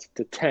ever felt,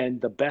 to 10,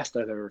 the best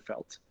I've ever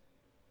felt,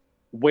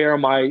 where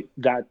am I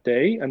that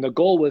day? And the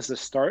goal was to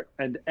start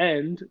and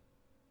end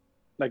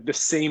like the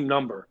same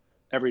number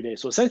every day.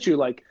 So essentially,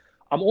 like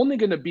I'm only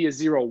going to be a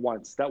 0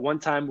 once. That one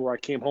time where I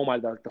came home, I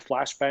had like the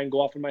flashbang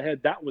go off in my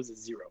head. That was a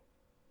 0.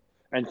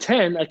 And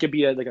 10, I could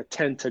be like a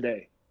 10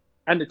 today,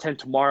 and a 10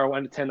 tomorrow,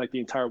 and a 10 like the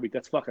entire week.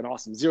 That's fucking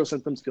awesome. 0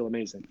 symptoms feel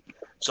amazing.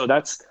 So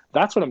that's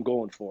what I'm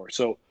going for.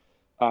 So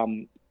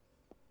um,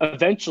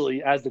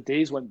 eventually, as the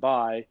days went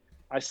by,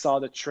 I saw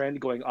the trend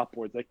going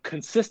upwards, like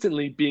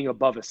consistently being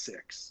above a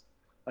 6.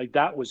 Like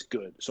that was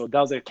good. So that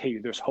was like, hey,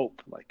 there's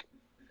hope. Like,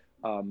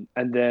 and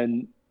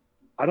then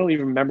I don't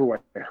even remember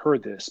where I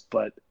heard this,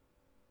 but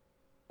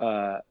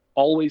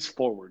always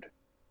forward.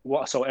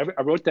 Well, so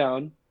I wrote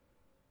down,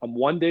 I'm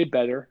one day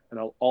better, and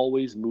I'll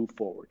always move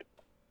forward.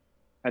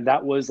 And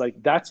that was like,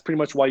 that's pretty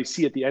much why you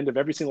see at the end of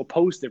every single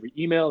post, every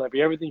email,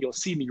 every everything, you'll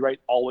see me write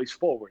always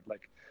forward.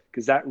 Like,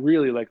 because that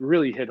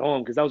really hit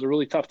home, because that was a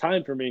really tough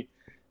time for me.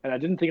 And I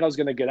didn't think I was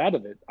going to get out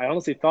of it. I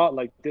honestly thought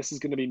like, this is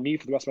going to be me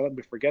for the rest of my life.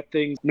 We forget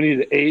things. I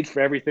needed aid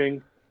for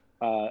everything.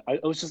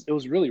 It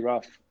was really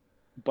rough,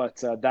 but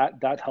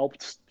that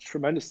helped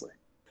tremendously.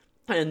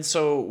 And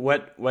so,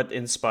 what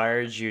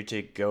inspired you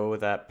to go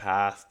that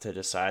path to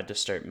decide to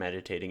start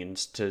meditating and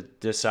to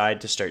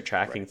decide to start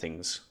tracking Right.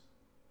 things?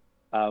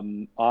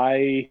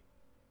 I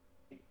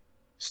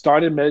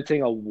started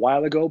meditating a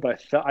while ago, but I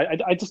felt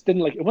I just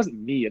didn't like it. Wasn't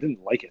me. I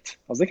didn't like it.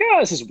 I was like,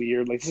 this is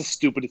weird. Like this is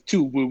stupid. It's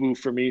too woo woo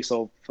for me.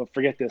 So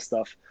forget this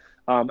stuff.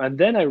 And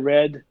then I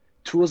read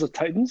Tools of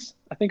Titans.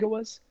 I think it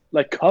was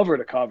like cover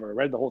to cover. I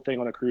read the whole thing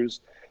on a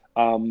cruise.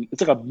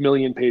 It's like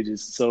 1,000,000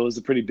 pages, so it was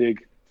a pretty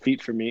big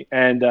feat for me.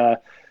 And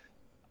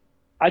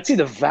I'd say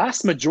the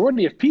vast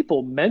majority of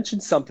people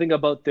mentioned something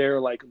about their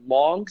like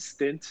long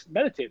stint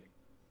meditating.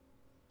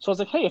 So I was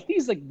like, hey, if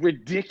these like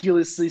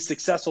ridiculously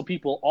successful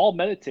people all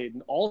meditate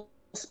and all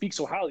speak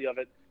so highly of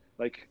it,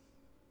 like,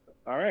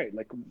 all right,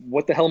 like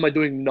what the hell am I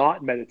doing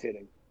not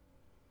meditating?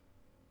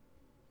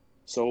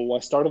 So I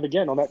started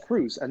again on that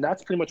cruise, and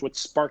that's pretty much what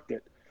sparked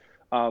it.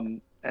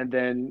 And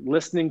then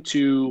listening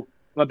to,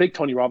 I'm a big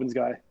Tony Robbins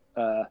guy.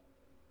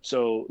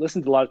 So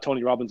listening to a lot of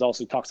Tony Robbins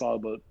also talks a lot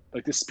about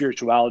like this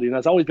spirituality, and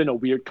that's always been a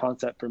weird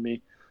concept for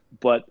me.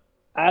 But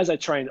as I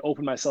try and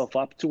open myself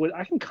up to it,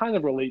 I can kind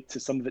of relate to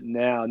some of it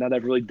now that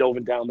I've really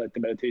dove down like the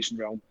meditation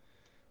realm.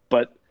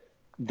 But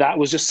that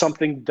was just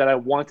something that I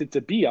wanted to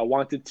be. I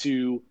wanted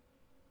to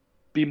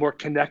be more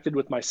connected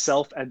with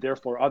myself and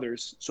therefore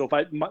others. So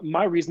if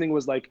my reasoning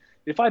was like,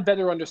 if I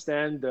better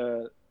understand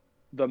the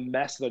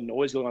mess, the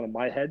noise going on in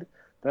my head,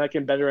 then I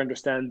can better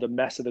understand the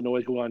mess of the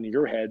noise going on in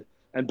your head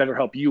and better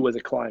help you as a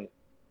client.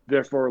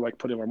 Therefore, like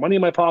putting more money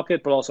in my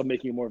pocket, but also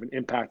making more of an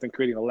impact and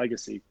creating a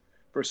legacy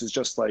versus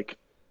just like,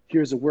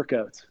 here's a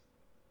workout,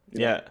 you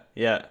know? Yeah,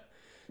 yeah.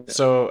 Yeah.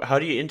 So how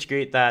do you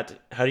integrate that?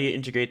 How do you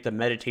integrate the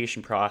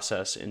meditation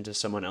process into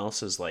someone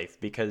else's life?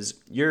 Because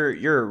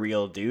you're a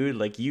real dude.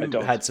 Like I you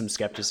don't. had some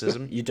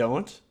skepticism. You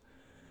don't?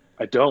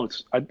 I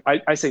don't.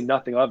 I say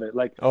nothing of it.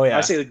 Like Oh I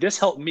yeah. say, like, this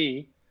helped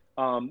me.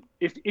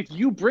 If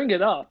you bring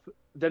it up,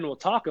 then we'll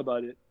talk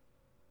about it.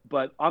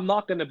 But I'm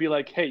not going to be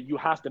like, hey, you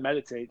have to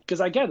meditate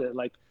because I get it.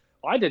 Like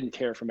I didn't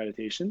care for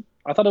meditation.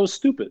 I thought it was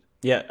stupid,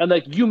 Yeah. and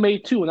like you may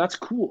too, and that's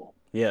cool.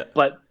 Yeah.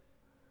 But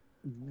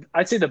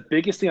I'd say the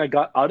biggest thing I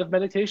got out of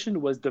meditation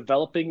was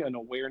developing an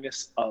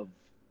awareness of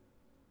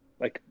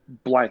like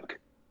blank.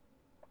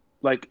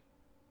 Like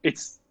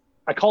it's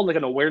I call it like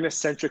an awareness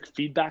centric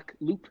feedback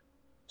loop.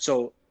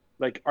 So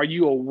like are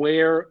you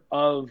aware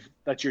of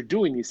that you're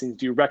doing these things?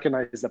 Do you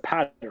recognize the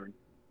pattern?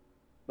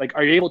 Like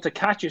are you able to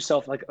catch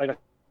yourself like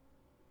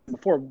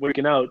before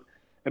waking out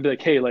and be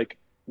like, hey, like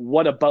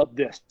what about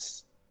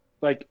this?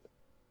 Like,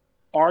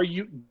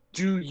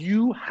 do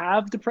you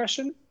have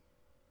depression,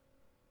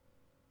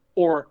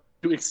 or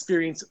do you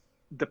experience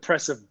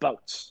depressive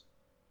bouts?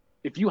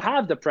 If you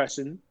have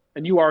depression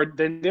and you are,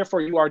 then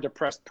therefore you are a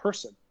depressed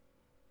person.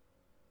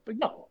 But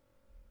no,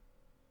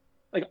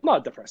 like I'm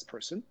not a depressed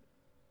person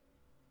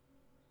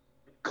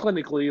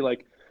clinically,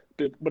 like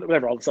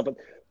whatever, all this stuff. But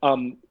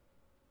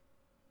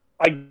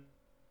I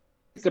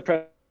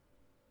depressed,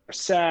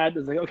 sad.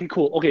 It's like, okay,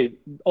 cool. Okay,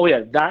 oh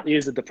yeah, that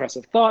is a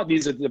depressive thought.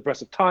 These are the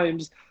depressive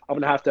times. I'm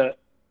gonna have to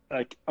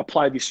like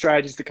apply these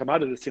strategies to come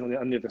out of this thing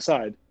on the other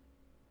side.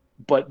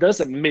 But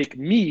doesn't make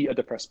me a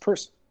depressed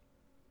person.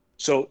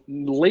 So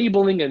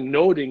labeling and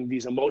noting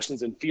these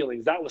emotions and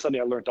feelings, that was something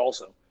I learned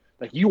also.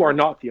 Like you are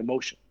not the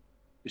emotion.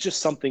 It's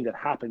just something that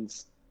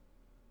happens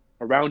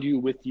around you,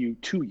 with you,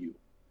 to you.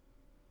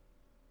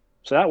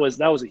 So that was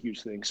a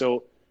huge thing.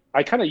 So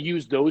I kind of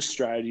used those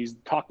strategies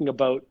talking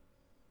about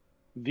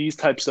these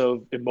types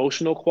of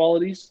emotional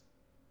qualities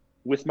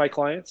with my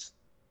clients,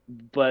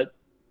 but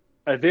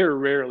I very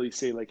rarely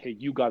say like, "Hey,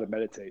 you got to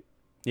meditate."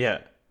 Yeah.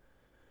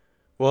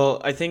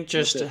 Well, I think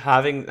That's just it.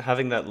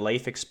 having that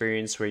life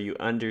experience where you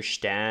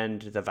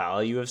understand the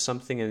value of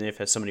something, and if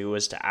somebody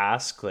was to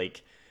ask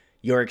like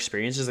your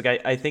experiences,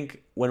 like I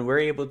think when we're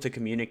able to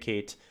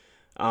communicate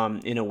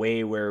in a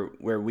way where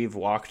we've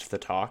walked the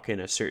talk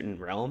in a certain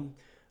realm,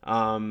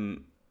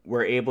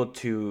 we're able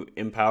to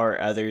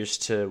empower others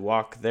to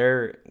walk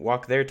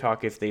their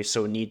talk if they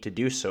so need to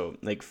do so.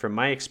 Like from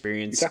my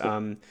experience,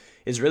 Exactly.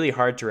 it's really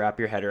hard to wrap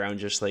your head around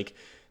just like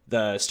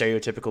the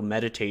stereotypical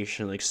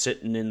meditation, like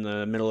sitting in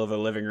the middle of a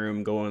living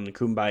room going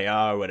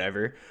kumbaya or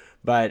whatever.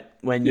 But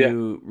when Yeah.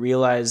 you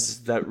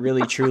realize that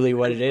really truly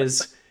what it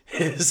is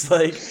is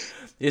like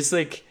it's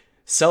like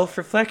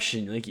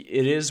self-reflection. Like it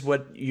is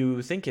what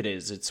you think it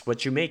is, it's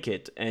what you make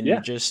it, and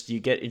Yeah. you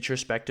get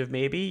introspective.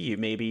 Maybe you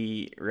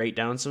maybe write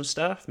down some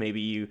stuff, maybe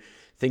you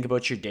think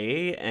about your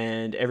day,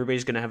 and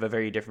everybody's going to have a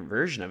very different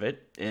version of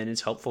it, and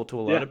it's helpful to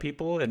a lot Yeah. of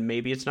people and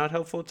maybe it's not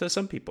helpful to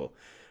some people.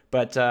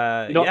 But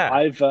yeah.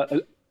 I've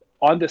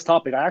on this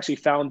topic, I actually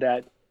found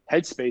that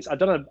Headspace. I've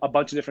done a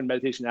bunch of different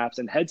meditation apps,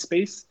 and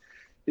Headspace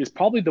is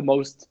probably the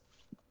most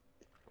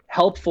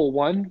helpful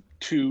one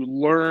to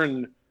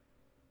learn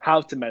how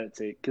to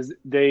meditate because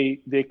they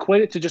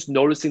equate it to just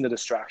noticing the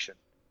distraction.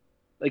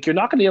 Like you're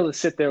not going to be able to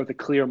sit there with a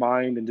clear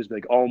mind and just be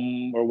like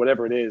or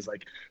whatever it is.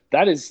 Like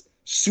that is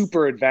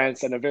super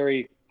advanced and a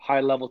very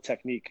high level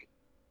technique.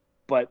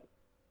 But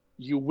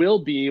you will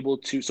be able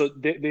to. So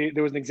there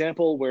was an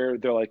example where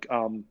they're like,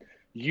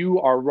 you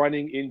are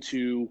running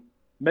into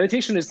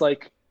meditation is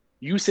like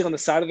you sit on the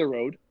side of the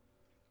road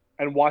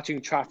and watching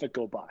traffic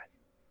go by.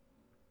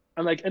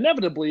 And like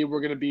inevitably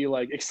we're gonna be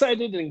like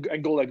excited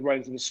and go like right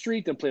into the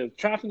street and play with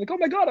traffic, like, oh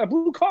my god, a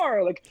blue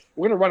car, like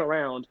we're gonna run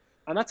around,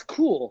 and that's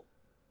cool.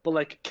 But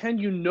like, can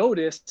you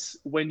notice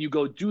when you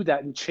go do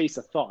that and chase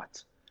a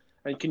thought?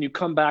 And can you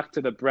come back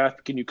to the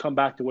breath? Can you come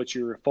back to what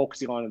you're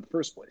focusing on in the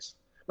first place?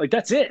 Like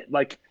that's it.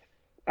 Like,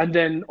 and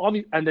then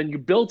you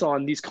built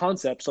on these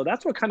concepts. So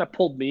that's what kind of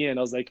pulled me in.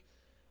 I was like,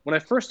 when I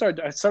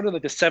started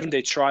like the 7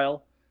 day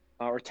trial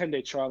or 10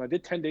 day trial, and I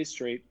did 10 days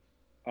straight.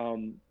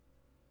 And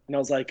I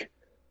was like,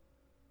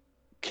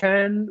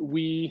 can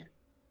we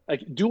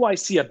like do I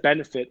see a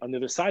benefit on the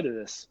other side of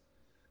this?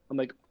 I'm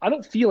like, I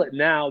don't feel it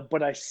now,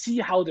 but I see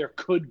how there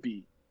could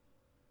be.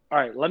 All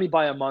right, let me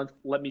buy a month.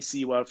 Let me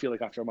see what I feel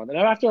like after a month. And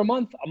after a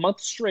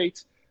month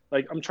straight,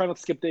 like I'm trying not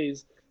to skip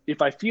days.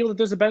 If I feel that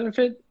there's a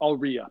benefit, I'll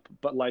re-up.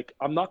 But like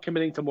I'm not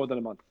committing to more than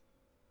a month.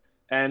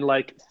 And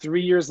like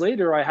 3 years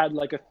later, I had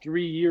like a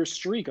 3 year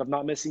streak of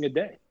not missing a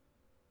day,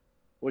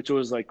 which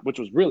was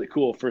really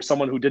cool for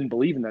someone who didn't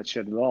believe in that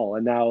shit at all.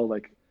 And now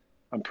like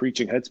I'm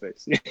preaching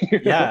headspace. you know?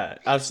 Yeah,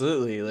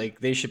 absolutely. Like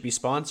they should be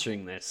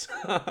sponsoring this.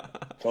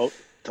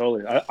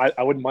 Totally.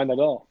 I wouldn't mind at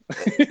all.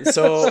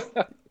 So,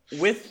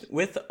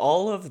 with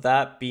all of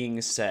that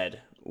being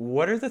said,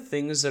 what are the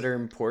things that are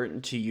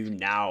important to you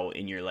now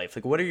in your life?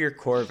 Like what are your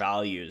core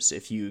values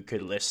if you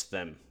could list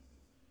them?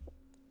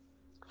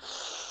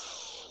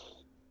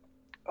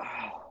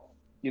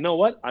 You know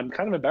what? I'm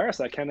kind of embarrassed.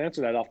 I can't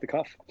answer that off the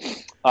cuff.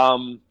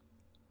 Um,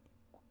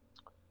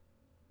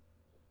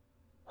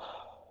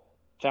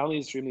 Family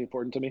is extremely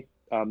important to me.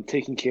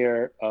 Taking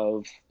care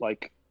of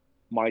like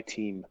my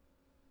team,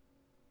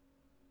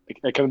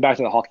 like coming back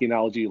to the hockey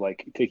analogy,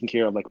 like taking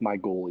care of like my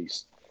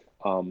goalies.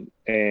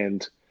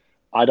 And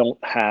I don't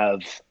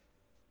have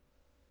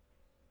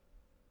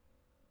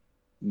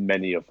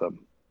many of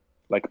them.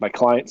 Like my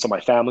clients, so my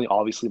family,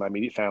 obviously my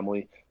immediate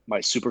family,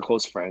 my super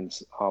close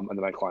friends, and then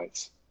my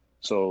clients.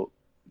 So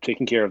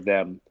taking care of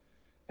them,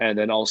 and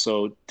then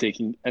also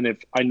taking, and if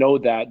I know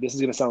that this is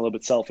going to sound a little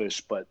bit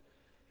selfish, but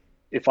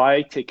if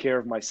I take care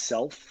of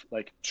myself,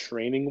 like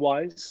training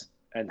wise,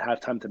 and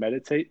have time to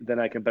meditate, then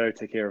I can better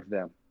take care of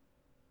them.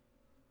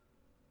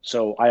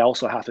 So I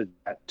also have to do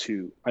that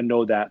too. I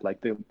know that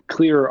like the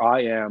clearer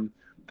I am,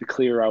 the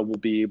clearer I will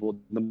be able,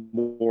 the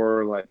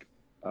more like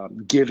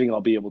giving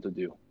I'll be able to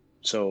do.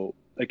 So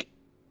like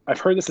I've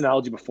heard this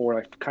analogy before,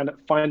 and I kind of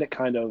find it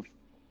kind of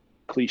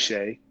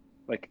cliche.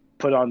 like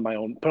put on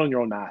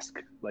your own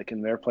mask, like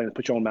in the airplane,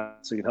 put your own mask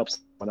so you can help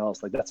someone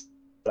else. Like that's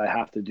what I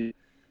have to do.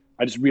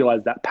 I just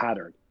realized that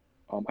pattern,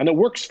 and it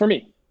works for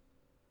me.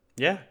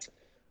 Yeah.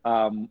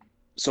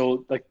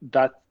 So like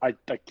that, I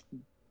like,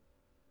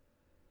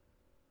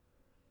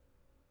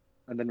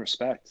 and then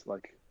respect.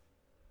 Like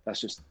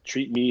that's just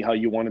treat me how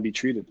you want to be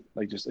treated.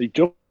 Like just like,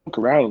 joke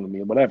around with me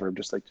and whatever.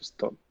 Just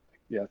don't.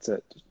 Yeah, that's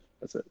it.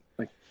 That's it.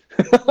 Like,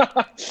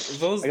 like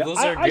Those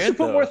are I should good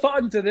put more though. thought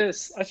into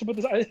this. I should put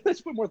this. I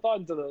should put more thought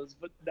into those.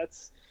 But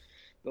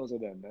those are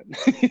them.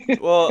 Then.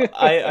 Well,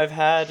 I've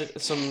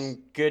had some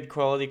good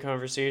quality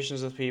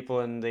conversations with people,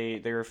 and they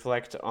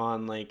reflect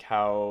on like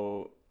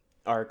how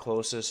our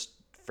closest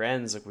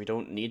friends, like we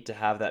don't need to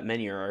have that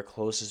many, or our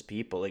closest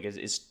people, like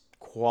it's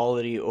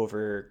quality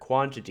over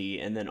quantity,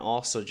 and then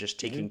also just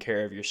taking Hmm.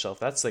 care of yourself.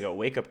 That's like a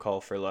wake up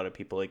call for a lot of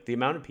people. Like the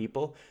amount of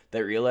people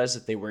that realize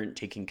that they weren't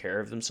taking care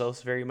of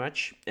themselves very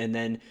much, and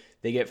then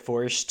they get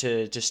forced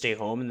to stay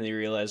home, and they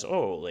realize,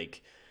 oh,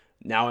 like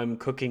now I'm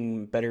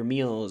cooking better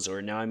meals,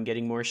 or now I'm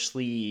getting more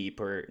sleep,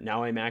 or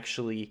now I'm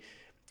actually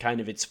kind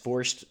of, it's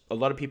forced. A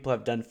lot of people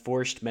have done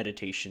forced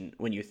meditation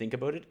when you think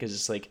about it, because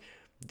it's like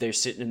they're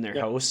sitting in their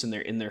Yeah. house and they're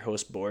in their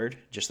house bored,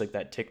 just like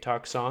that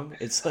TikTok song.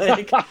 It's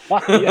like,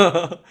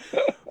 Yeah.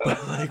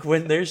 but like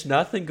when there's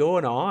nothing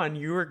going on,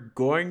 you are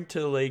going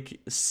to like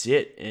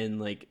sit and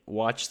like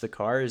watch the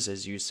cars,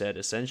 as you said,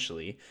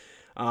 essentially.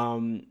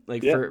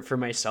 Like Yeah. for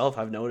myself,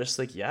 I've noticed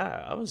like,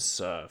 yeah, I was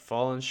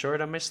falling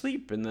short on my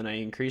sleep, and then I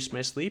increased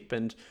my sleep,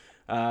 and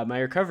my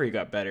recovery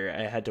got better.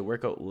 I had to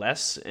work out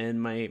less, and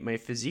my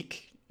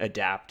physique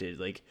adapted.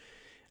 Like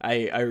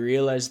I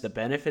realized the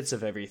benefits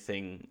of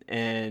everything,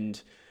 and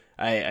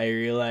I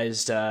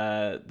realized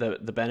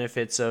the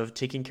benefits of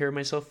taking care of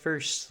myself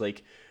first.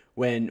 Like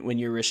when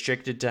you're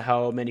restricted to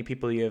how many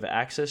people you have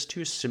access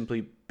to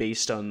simply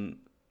based on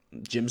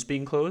gyms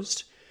being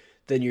closed,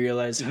 then you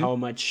realize Hmm. how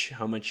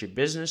much your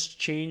business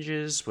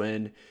changes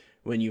when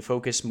you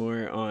focus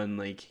more on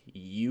like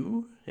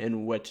you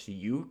and what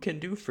you can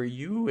do for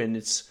you. And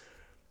it's,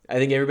 I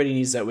think everybody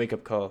needs that wake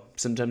up call.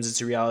 Sometimes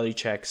it's a reality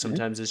check, Hmm.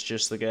 sometimes it's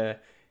just like a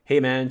hey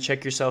man,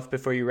 check yourself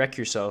before you wreck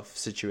yourself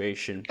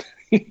situation.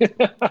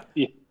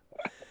 Yeah.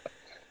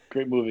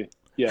 Great movie.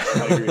 Yes,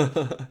 I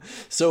agree.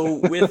 So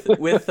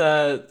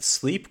with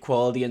sleep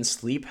quality and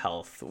sleep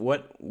health,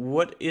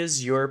 what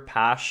is your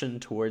passion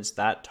towards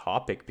that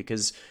topic?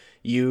 Because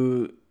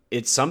you,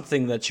 it's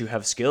something that you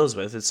have skills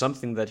with. It's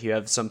something that you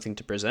have something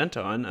to present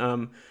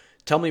on.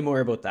 Tell me more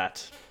about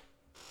that.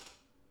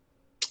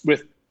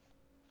 with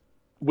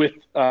with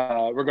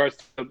regards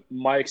to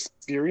my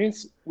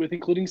experience with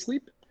including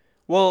sleep.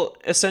 Well,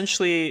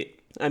 essentially,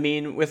 I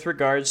mean, with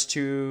regards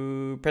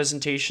to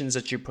presentations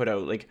that you put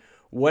out, like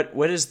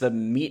what is the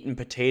meat and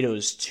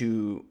potatoes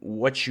to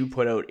what you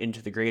put out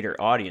into the greater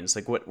audience?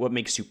 Like what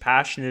makes you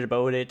passionate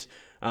about it?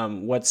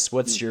 What's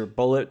Hmm. your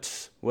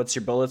bullet? What's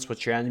your bullets?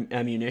 What's your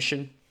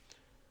ammunition?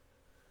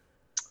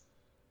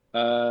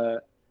 Uh,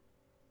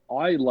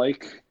 I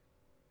like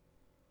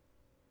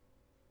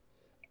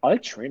I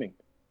like training.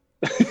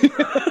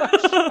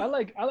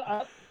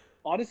 I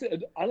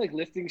honestly I like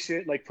lifting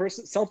shit. Like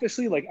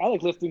selfishly, like I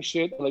like lifting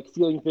shit. I like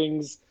feeling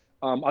things.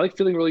 I like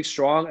feeling really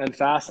strong and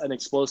fast and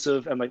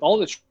explosive and like all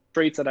the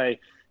traits that I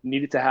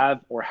needed to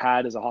have or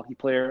had as a hockey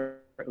player.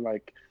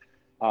 Like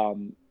I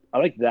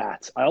like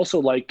that. I also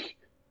like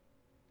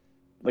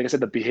I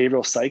said, the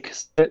behavioral psych.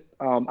 I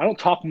don't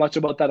talk much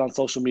about that on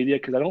social media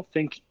because I don't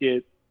think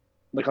it.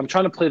 Like I'm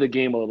trying to play the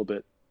game a little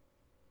bit,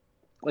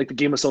 like the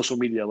game of social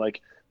media.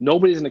 Like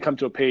nobody's going to come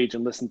to a page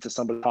and listen to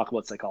somebody talk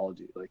about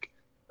psychology. Like,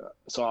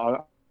 so I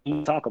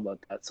don't talk about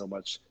that so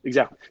much.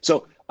 Exactly.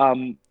 So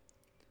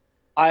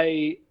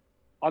I,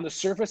 on the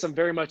surface, I'm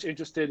very much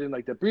interested in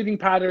like the breathing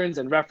patterns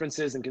and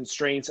references and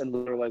constraints and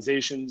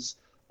literalizations,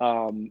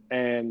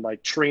 and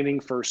like training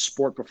for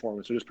sport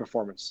performance or just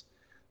performance.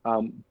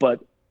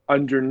 But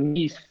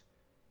underneath,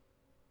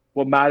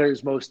 what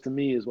matters most to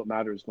me is what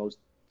matters most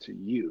to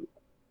you.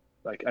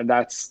 Like, and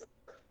that's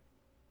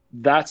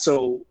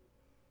so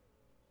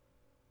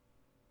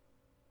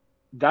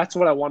that's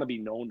what I want to be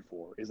known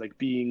for is like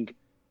being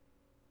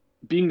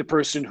the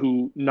person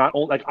who not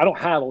only like I don't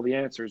have all the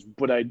answers,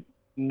 but I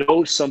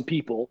know some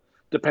people,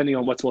 depending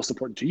on what's most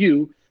important to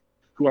you,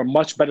 who are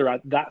much better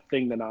at that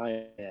thing than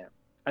I am.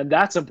 And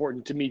that's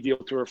important to me to be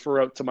able to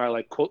refer out to my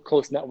like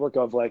close network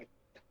of like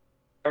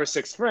 5 or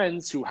 6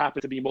 friends who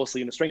happen to be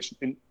mostly in the strength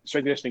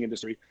conditioning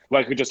industry, who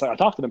I could just like I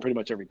talk to them pretty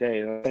much every day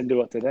and I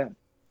do it to them.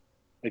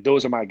 Like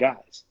those are my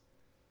guys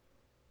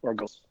or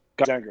girls,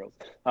 guys and girls.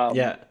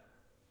 Yeah.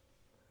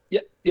 Yeah,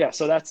 yeah.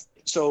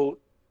 So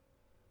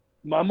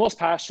I'm most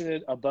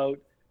passionate about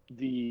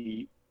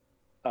the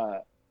uh,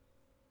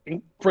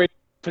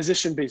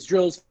 position-based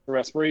drills for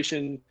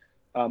respiration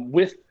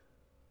with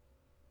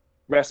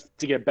rest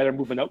to get better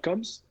movement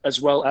outcomes, as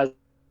well as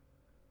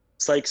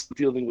psychs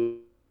dealing with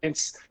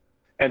clients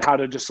and how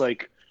to just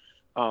like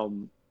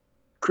um,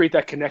 create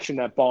that connection,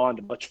 that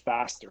bond much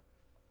faster,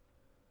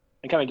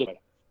 and kind of get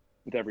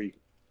with every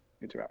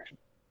interaction.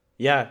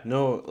 Yeah,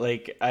 no,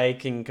 like I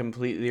can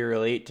completely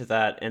relate to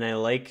that. And I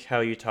like how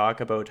you talk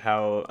about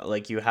how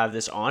like you have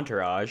this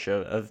entourage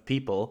of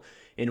people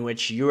in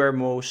which you're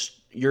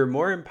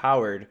more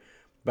empowered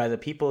by the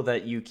people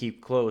that you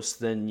keep close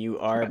than you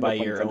are No by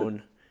pun your intended.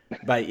 own.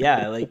 But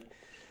yeah, like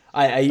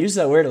I use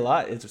that word a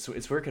lot.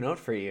 It's working out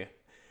for you.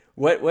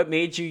 What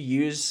made you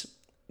use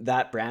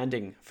that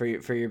branding for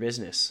your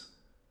business?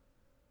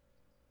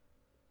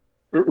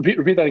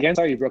 Repeat that again.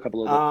 Sorry, you broke up a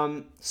little bit.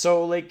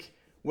 So like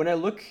when I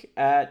look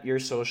at your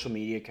social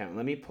media account,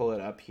 let me pull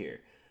it up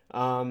here.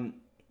 Um,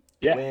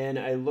 Yeah, when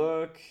I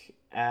look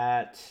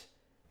at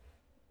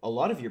a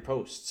lot of your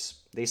posts,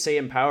 they say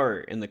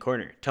empower in the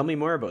corner. Tell me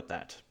more about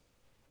that.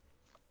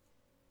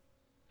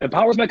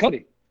 Empower is my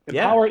company.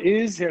 Yeah, Empower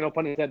is here, no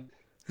pun intended.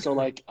 So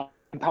like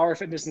Empower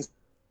Fitness is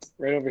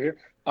right over here.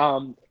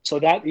 So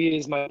that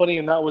is my company,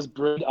 and that was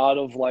bred out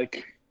of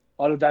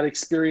that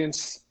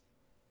experience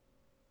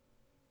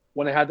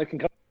when I had the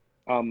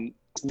concussion.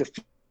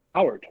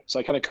 Empowered. So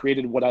I kind of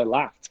created what I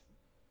lacked.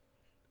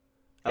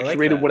 I I like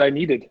created what that. I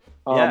needed.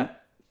 Yeah,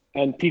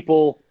 And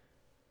people,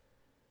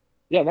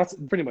 yeah, that's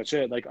pretty much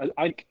it.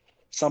 Like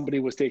somebody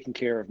was taking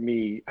care of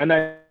me, and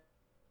I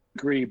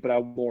agree, but I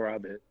want more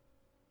of it.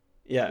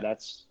 yeah. And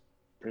that's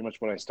pretty much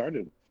what I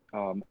started. I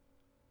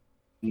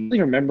don't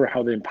even remember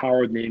how the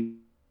empowered name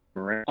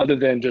ran, other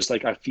than just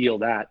like I feel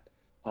that.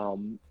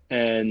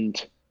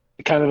 And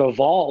it kind of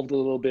evolved a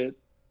little bit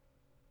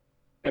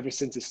ever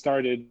since it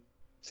started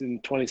in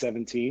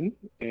 2017,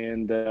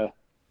 and it's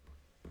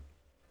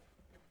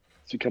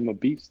become a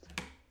beast.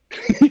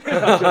 Yeah,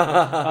 not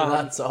joking.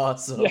 That's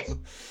Yeah, awesome.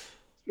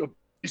 a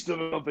beast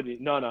of a company.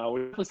 No, we're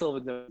definitely still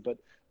with them, but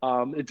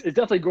it's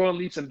definitely growing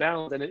leaps and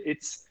bounds, and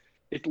it's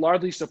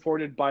largely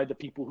supported by the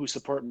people who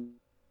support me,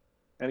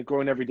 and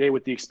growing every day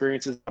with the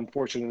experiences I'm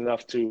fortunate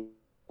enough to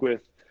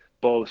with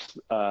both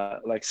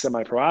like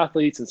semi-pro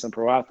athletes and some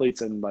pro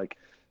athletes and like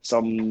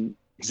some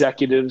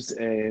executives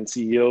and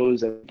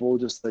CEOs and people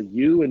just like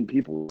you and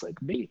people like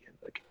me,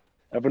 like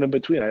everyone in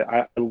between.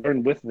 I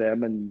learn with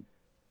them and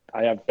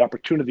I have the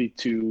opportunity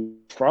to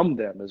from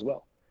them as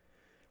well.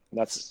 And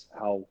that's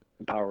how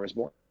Empower is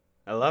born.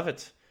 I love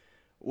it.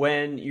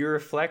 When you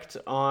reflect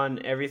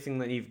on everything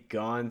that you've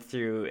gone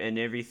through and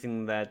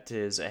everything that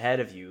is ahead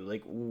of you,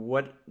 like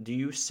what do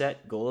you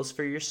set goals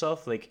for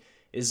yourself? Like,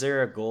 is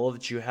there a goal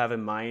that you have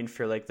in mind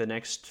for like the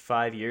next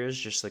 5 years?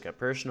 Just like a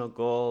personal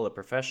goal, a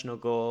professional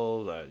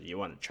goal? You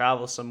want to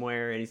travel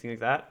somewhere, anything like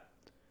that?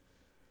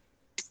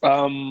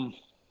 Um,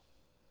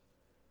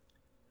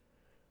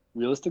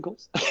 Realistic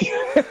goals.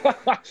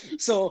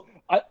 So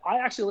I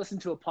actually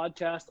listened to a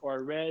podcast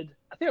or I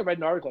think I read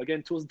an article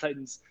again, Tools and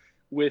Titans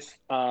with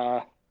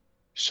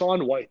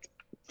Sean White.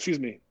 Excuse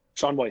me,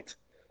 Sean White.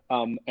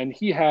 And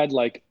he had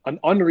like an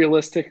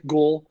unrealistic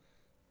goal,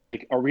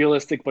 like a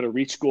realistic but a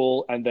reach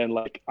goal, and then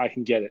like I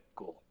can get it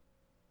goal.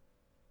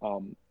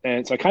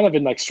 And so I kind of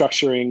been like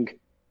structuring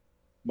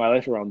my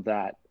life around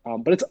that.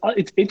 But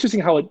it's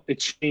interesting how it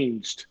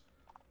changed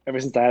ever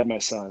since I had my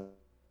son.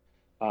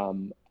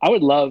 I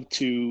would love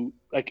to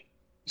like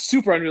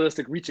super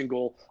unrealistic reaching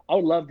goal. I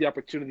would love the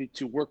opportunity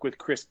to work with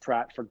Chris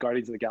Pratt for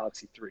Guardians of the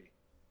Galaxy 3,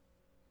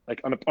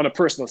 like on a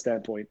personal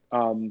standpoint.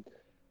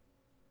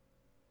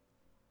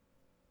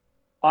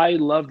 I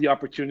love the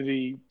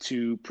opportunity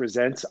to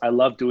present. I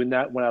love doing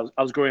that. When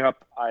I was growing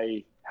up,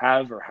 I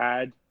have or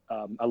had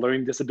a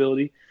learning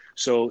disability.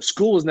 So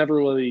school was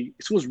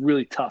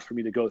really tough for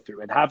me to go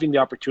through. And having the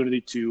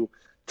opportunity to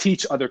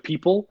teach other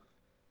people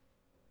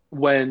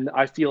when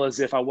I feel as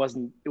if it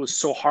was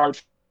so hard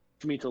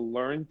for me to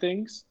learn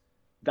things.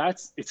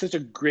 It's such a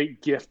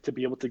great gift to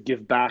be able to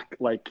give back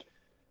like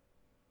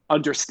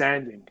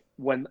understanding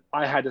when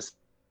I had this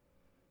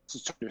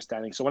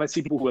understanding. So when I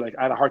see people who are like,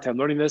 I had a hard time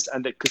learning this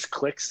and it just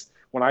clicks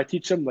when I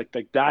teach them, like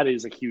that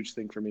is a huge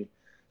thing for me.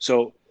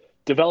 So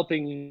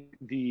developing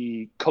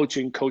the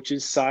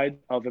coaches side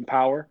of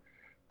Empower,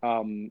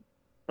 um,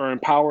 or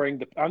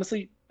empowering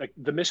honestly, like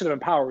the mission of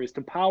Empower is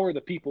to empower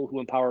the people who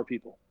empower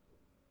people.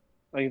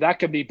 I mean, that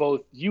can be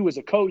both you as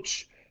a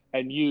coach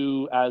and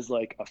you as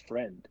like a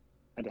friend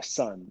and a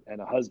son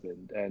and a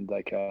husband and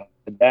like a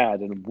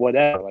dad and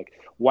whatever. Like,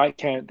 why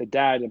can't the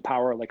dad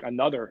empower like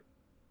another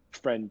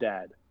friend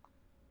dad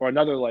or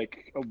another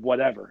like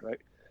whatever? Right.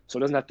 So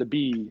it doesn't have to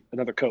be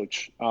another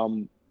coach.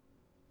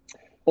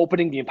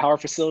 Opening the Empower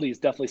facility is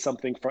definitely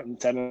something front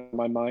and center in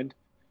my mind.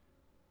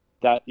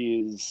 That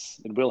is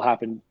and will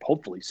happen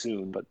hopefully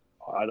soon, but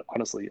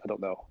honestly, I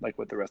don't know. Like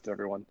with the rest of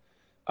everyone,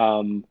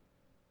 um,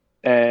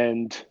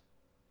 and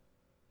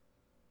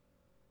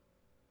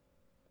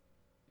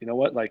you know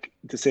what? Like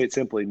to say it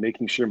simply,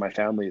 making sure my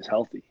family is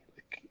healthy,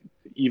 like,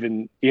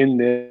 even in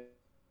this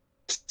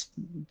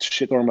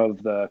shitstorm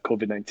of the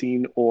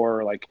COVID-19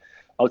 or like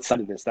outside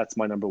of this. That's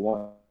my number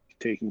one.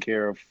 Taking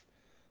care of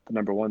the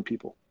number one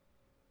people.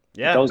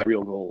 Like Yeah, those are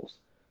real goals.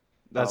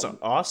 that's And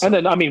awesome.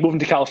 then I mean, moving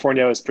to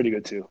California is pretty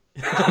good too.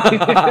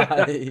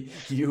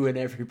 You and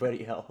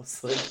everybody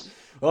else. Like,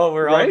 oh,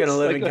 we're all Right? gonna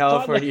live Like in the thought,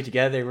 California like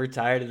together. We're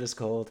tired of this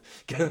cold.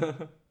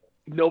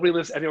 Nobody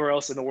lives anywhere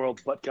else in the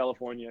world but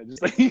California.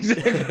 Just like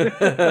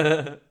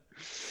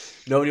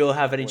Nobody will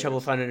have any trouble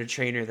works. finding a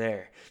trainer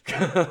there.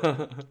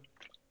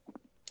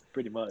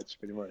 Pretty much,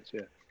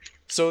 yeah.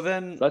 So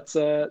then,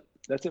 So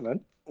that's it,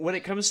 man. when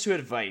it comes to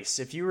advice,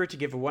 if you were to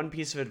give one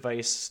piece of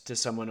advice to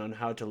someone on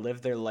how to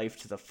live their life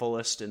to the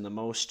fullest in the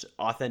most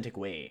authentic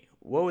way,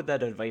 what would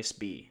that advice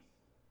be?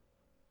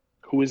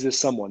 Who is this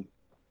someone?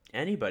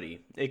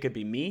 Anybody. It could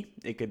be me,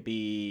 it could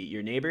be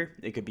your neighbor,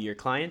 it could be your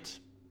client.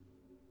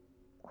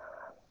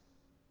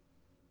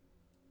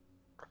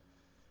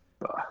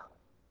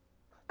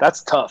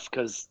 That's tough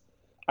because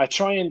I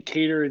try and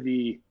cater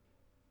the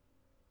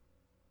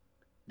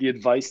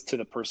advice to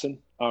the person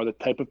or the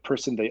type of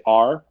person they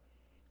are,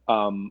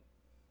 um,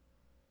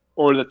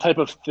 or the type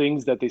of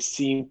things that they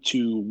seem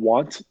to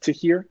want to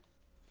hear,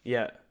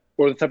 Yeah,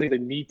 or the type of thing they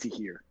need to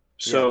hear.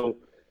 yeah, So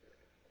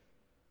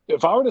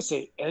if I were to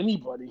say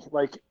anybody,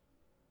 like,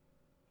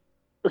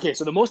 okay,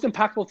 so the most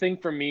impactful thing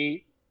for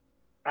me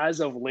as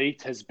of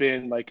late has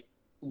been like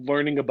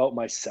learning about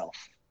myself.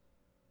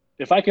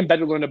 If I can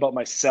better learn about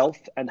myself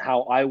and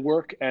how I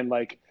work and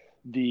like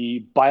the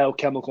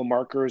biochemical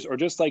markers or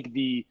just like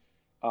the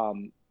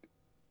um,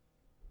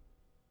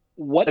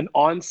 what an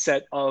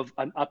onset of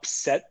an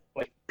upset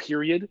like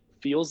period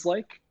feels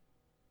like,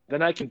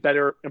 then I can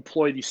better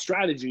employ these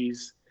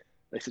strategies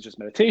like such as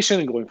meditation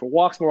and going for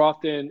walks more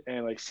often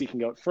and like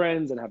seeking out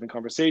friends and having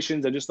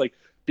conversations and just like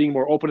being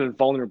more open and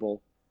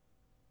vulnerable.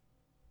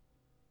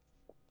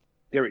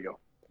 There we go.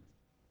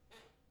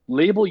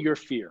 Label your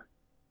fear.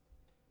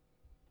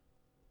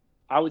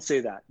 I would say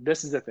that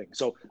this is the thing.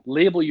 So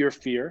label your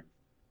fear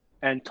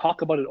and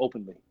talk about it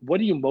openly. What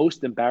are you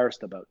most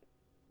embarrassed about?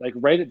 Like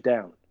write it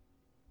down.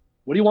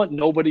 What do you want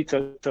nobody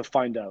to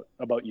find out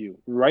about you?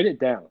 Write it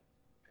down.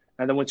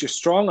 And then once you're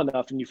strong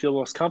enough and you feel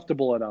most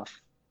comfortable enough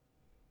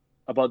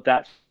about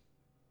that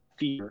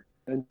fear,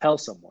 then tell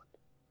someone.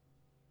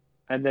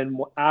 And then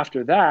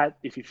after that,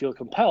 if you feel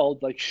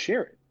compelled, like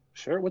share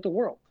it with the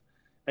world.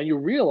 And you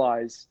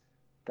realize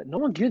that no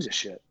one gives a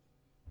shit.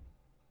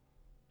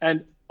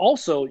 And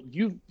also,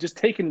 you've just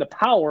taken the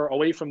power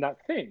away from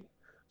that thing.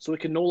 So it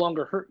can no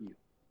longer hurt you.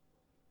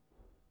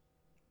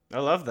 I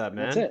love that, And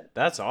that's man. it.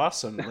 That's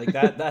awesome. Like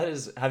that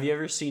is, have you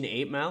ever seen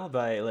 8 Mile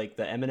by like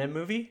the Eminem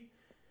movie?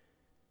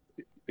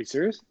 Are you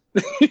serious?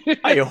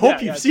 I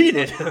hope Yeah, you've it's pretty seen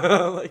it. funny.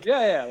 Like,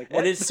 Yeah. Like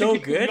and what? it's so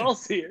Like, we good. all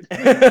see it.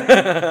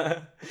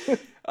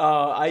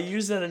 I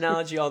use that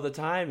analogy all the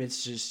time.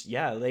 It's just,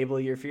 yeah, label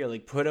your fear.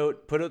 Like put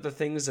out the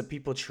things that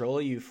people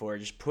troll you for.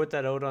 Just put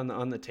that out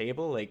on the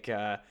table. Like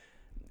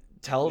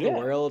tell the Yeah.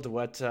 world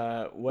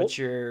Well, what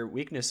your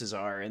weaknesses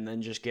are, and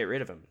then just get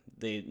rid of them.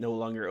 They no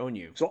longer own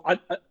you. so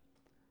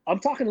I'm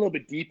talking a little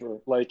bit deeper,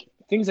 like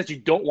things that you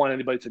don't want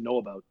anybody to know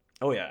about.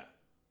 Oh yeah,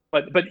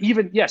 But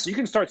even yeah, so you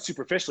can start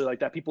superficially like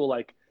that. People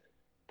like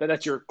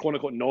that's your quote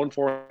unquote known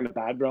for in a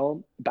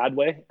bad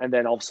way, and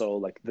then also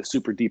like the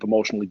super deep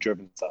emotionally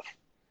driven stuff.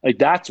 Like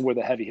that's where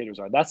the heavy hitters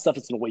are. That stuff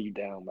that's gonna weigh you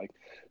down. Like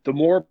the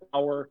more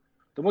power,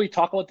 the more you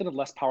talk about them, the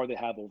less power they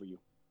have over you.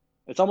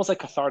 It's almost like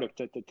cathartic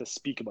to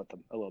speak about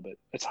them a little bit.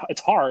 It's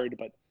hard,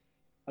 but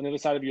on the other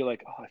side of you, you're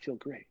like, oh, I feel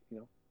great.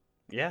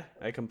 yeah,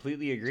 I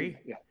completely So, agree.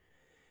 yeah.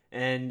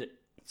 And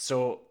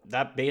so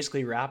that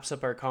basically wraps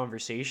up our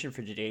conversation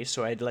for today.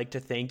 So I'd like to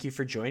thank you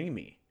for joining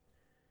me.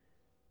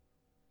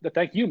 But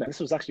thank you, man. This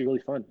was actually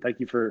really fun. Thank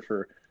you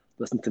for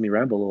listening to me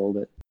ramble a little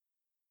bit.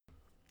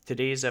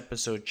 Today's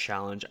episode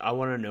challenge, I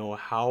want to know,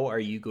 how are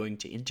you going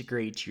to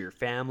integrate your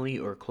family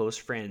or close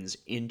friends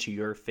into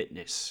your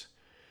fitness?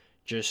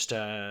 Just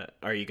are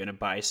you going to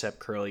bicep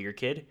curl your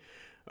kid?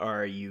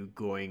 Are you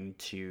going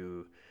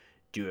to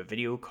do a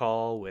video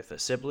call with a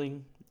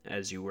sibling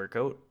as you work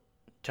out?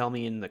 Tell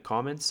me in the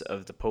comments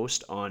of the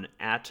post on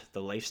at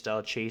the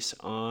lifestyle chase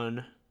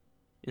on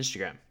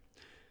Instagram.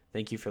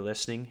 Thank you for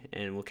listening,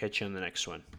 and we'll catch you on the next one.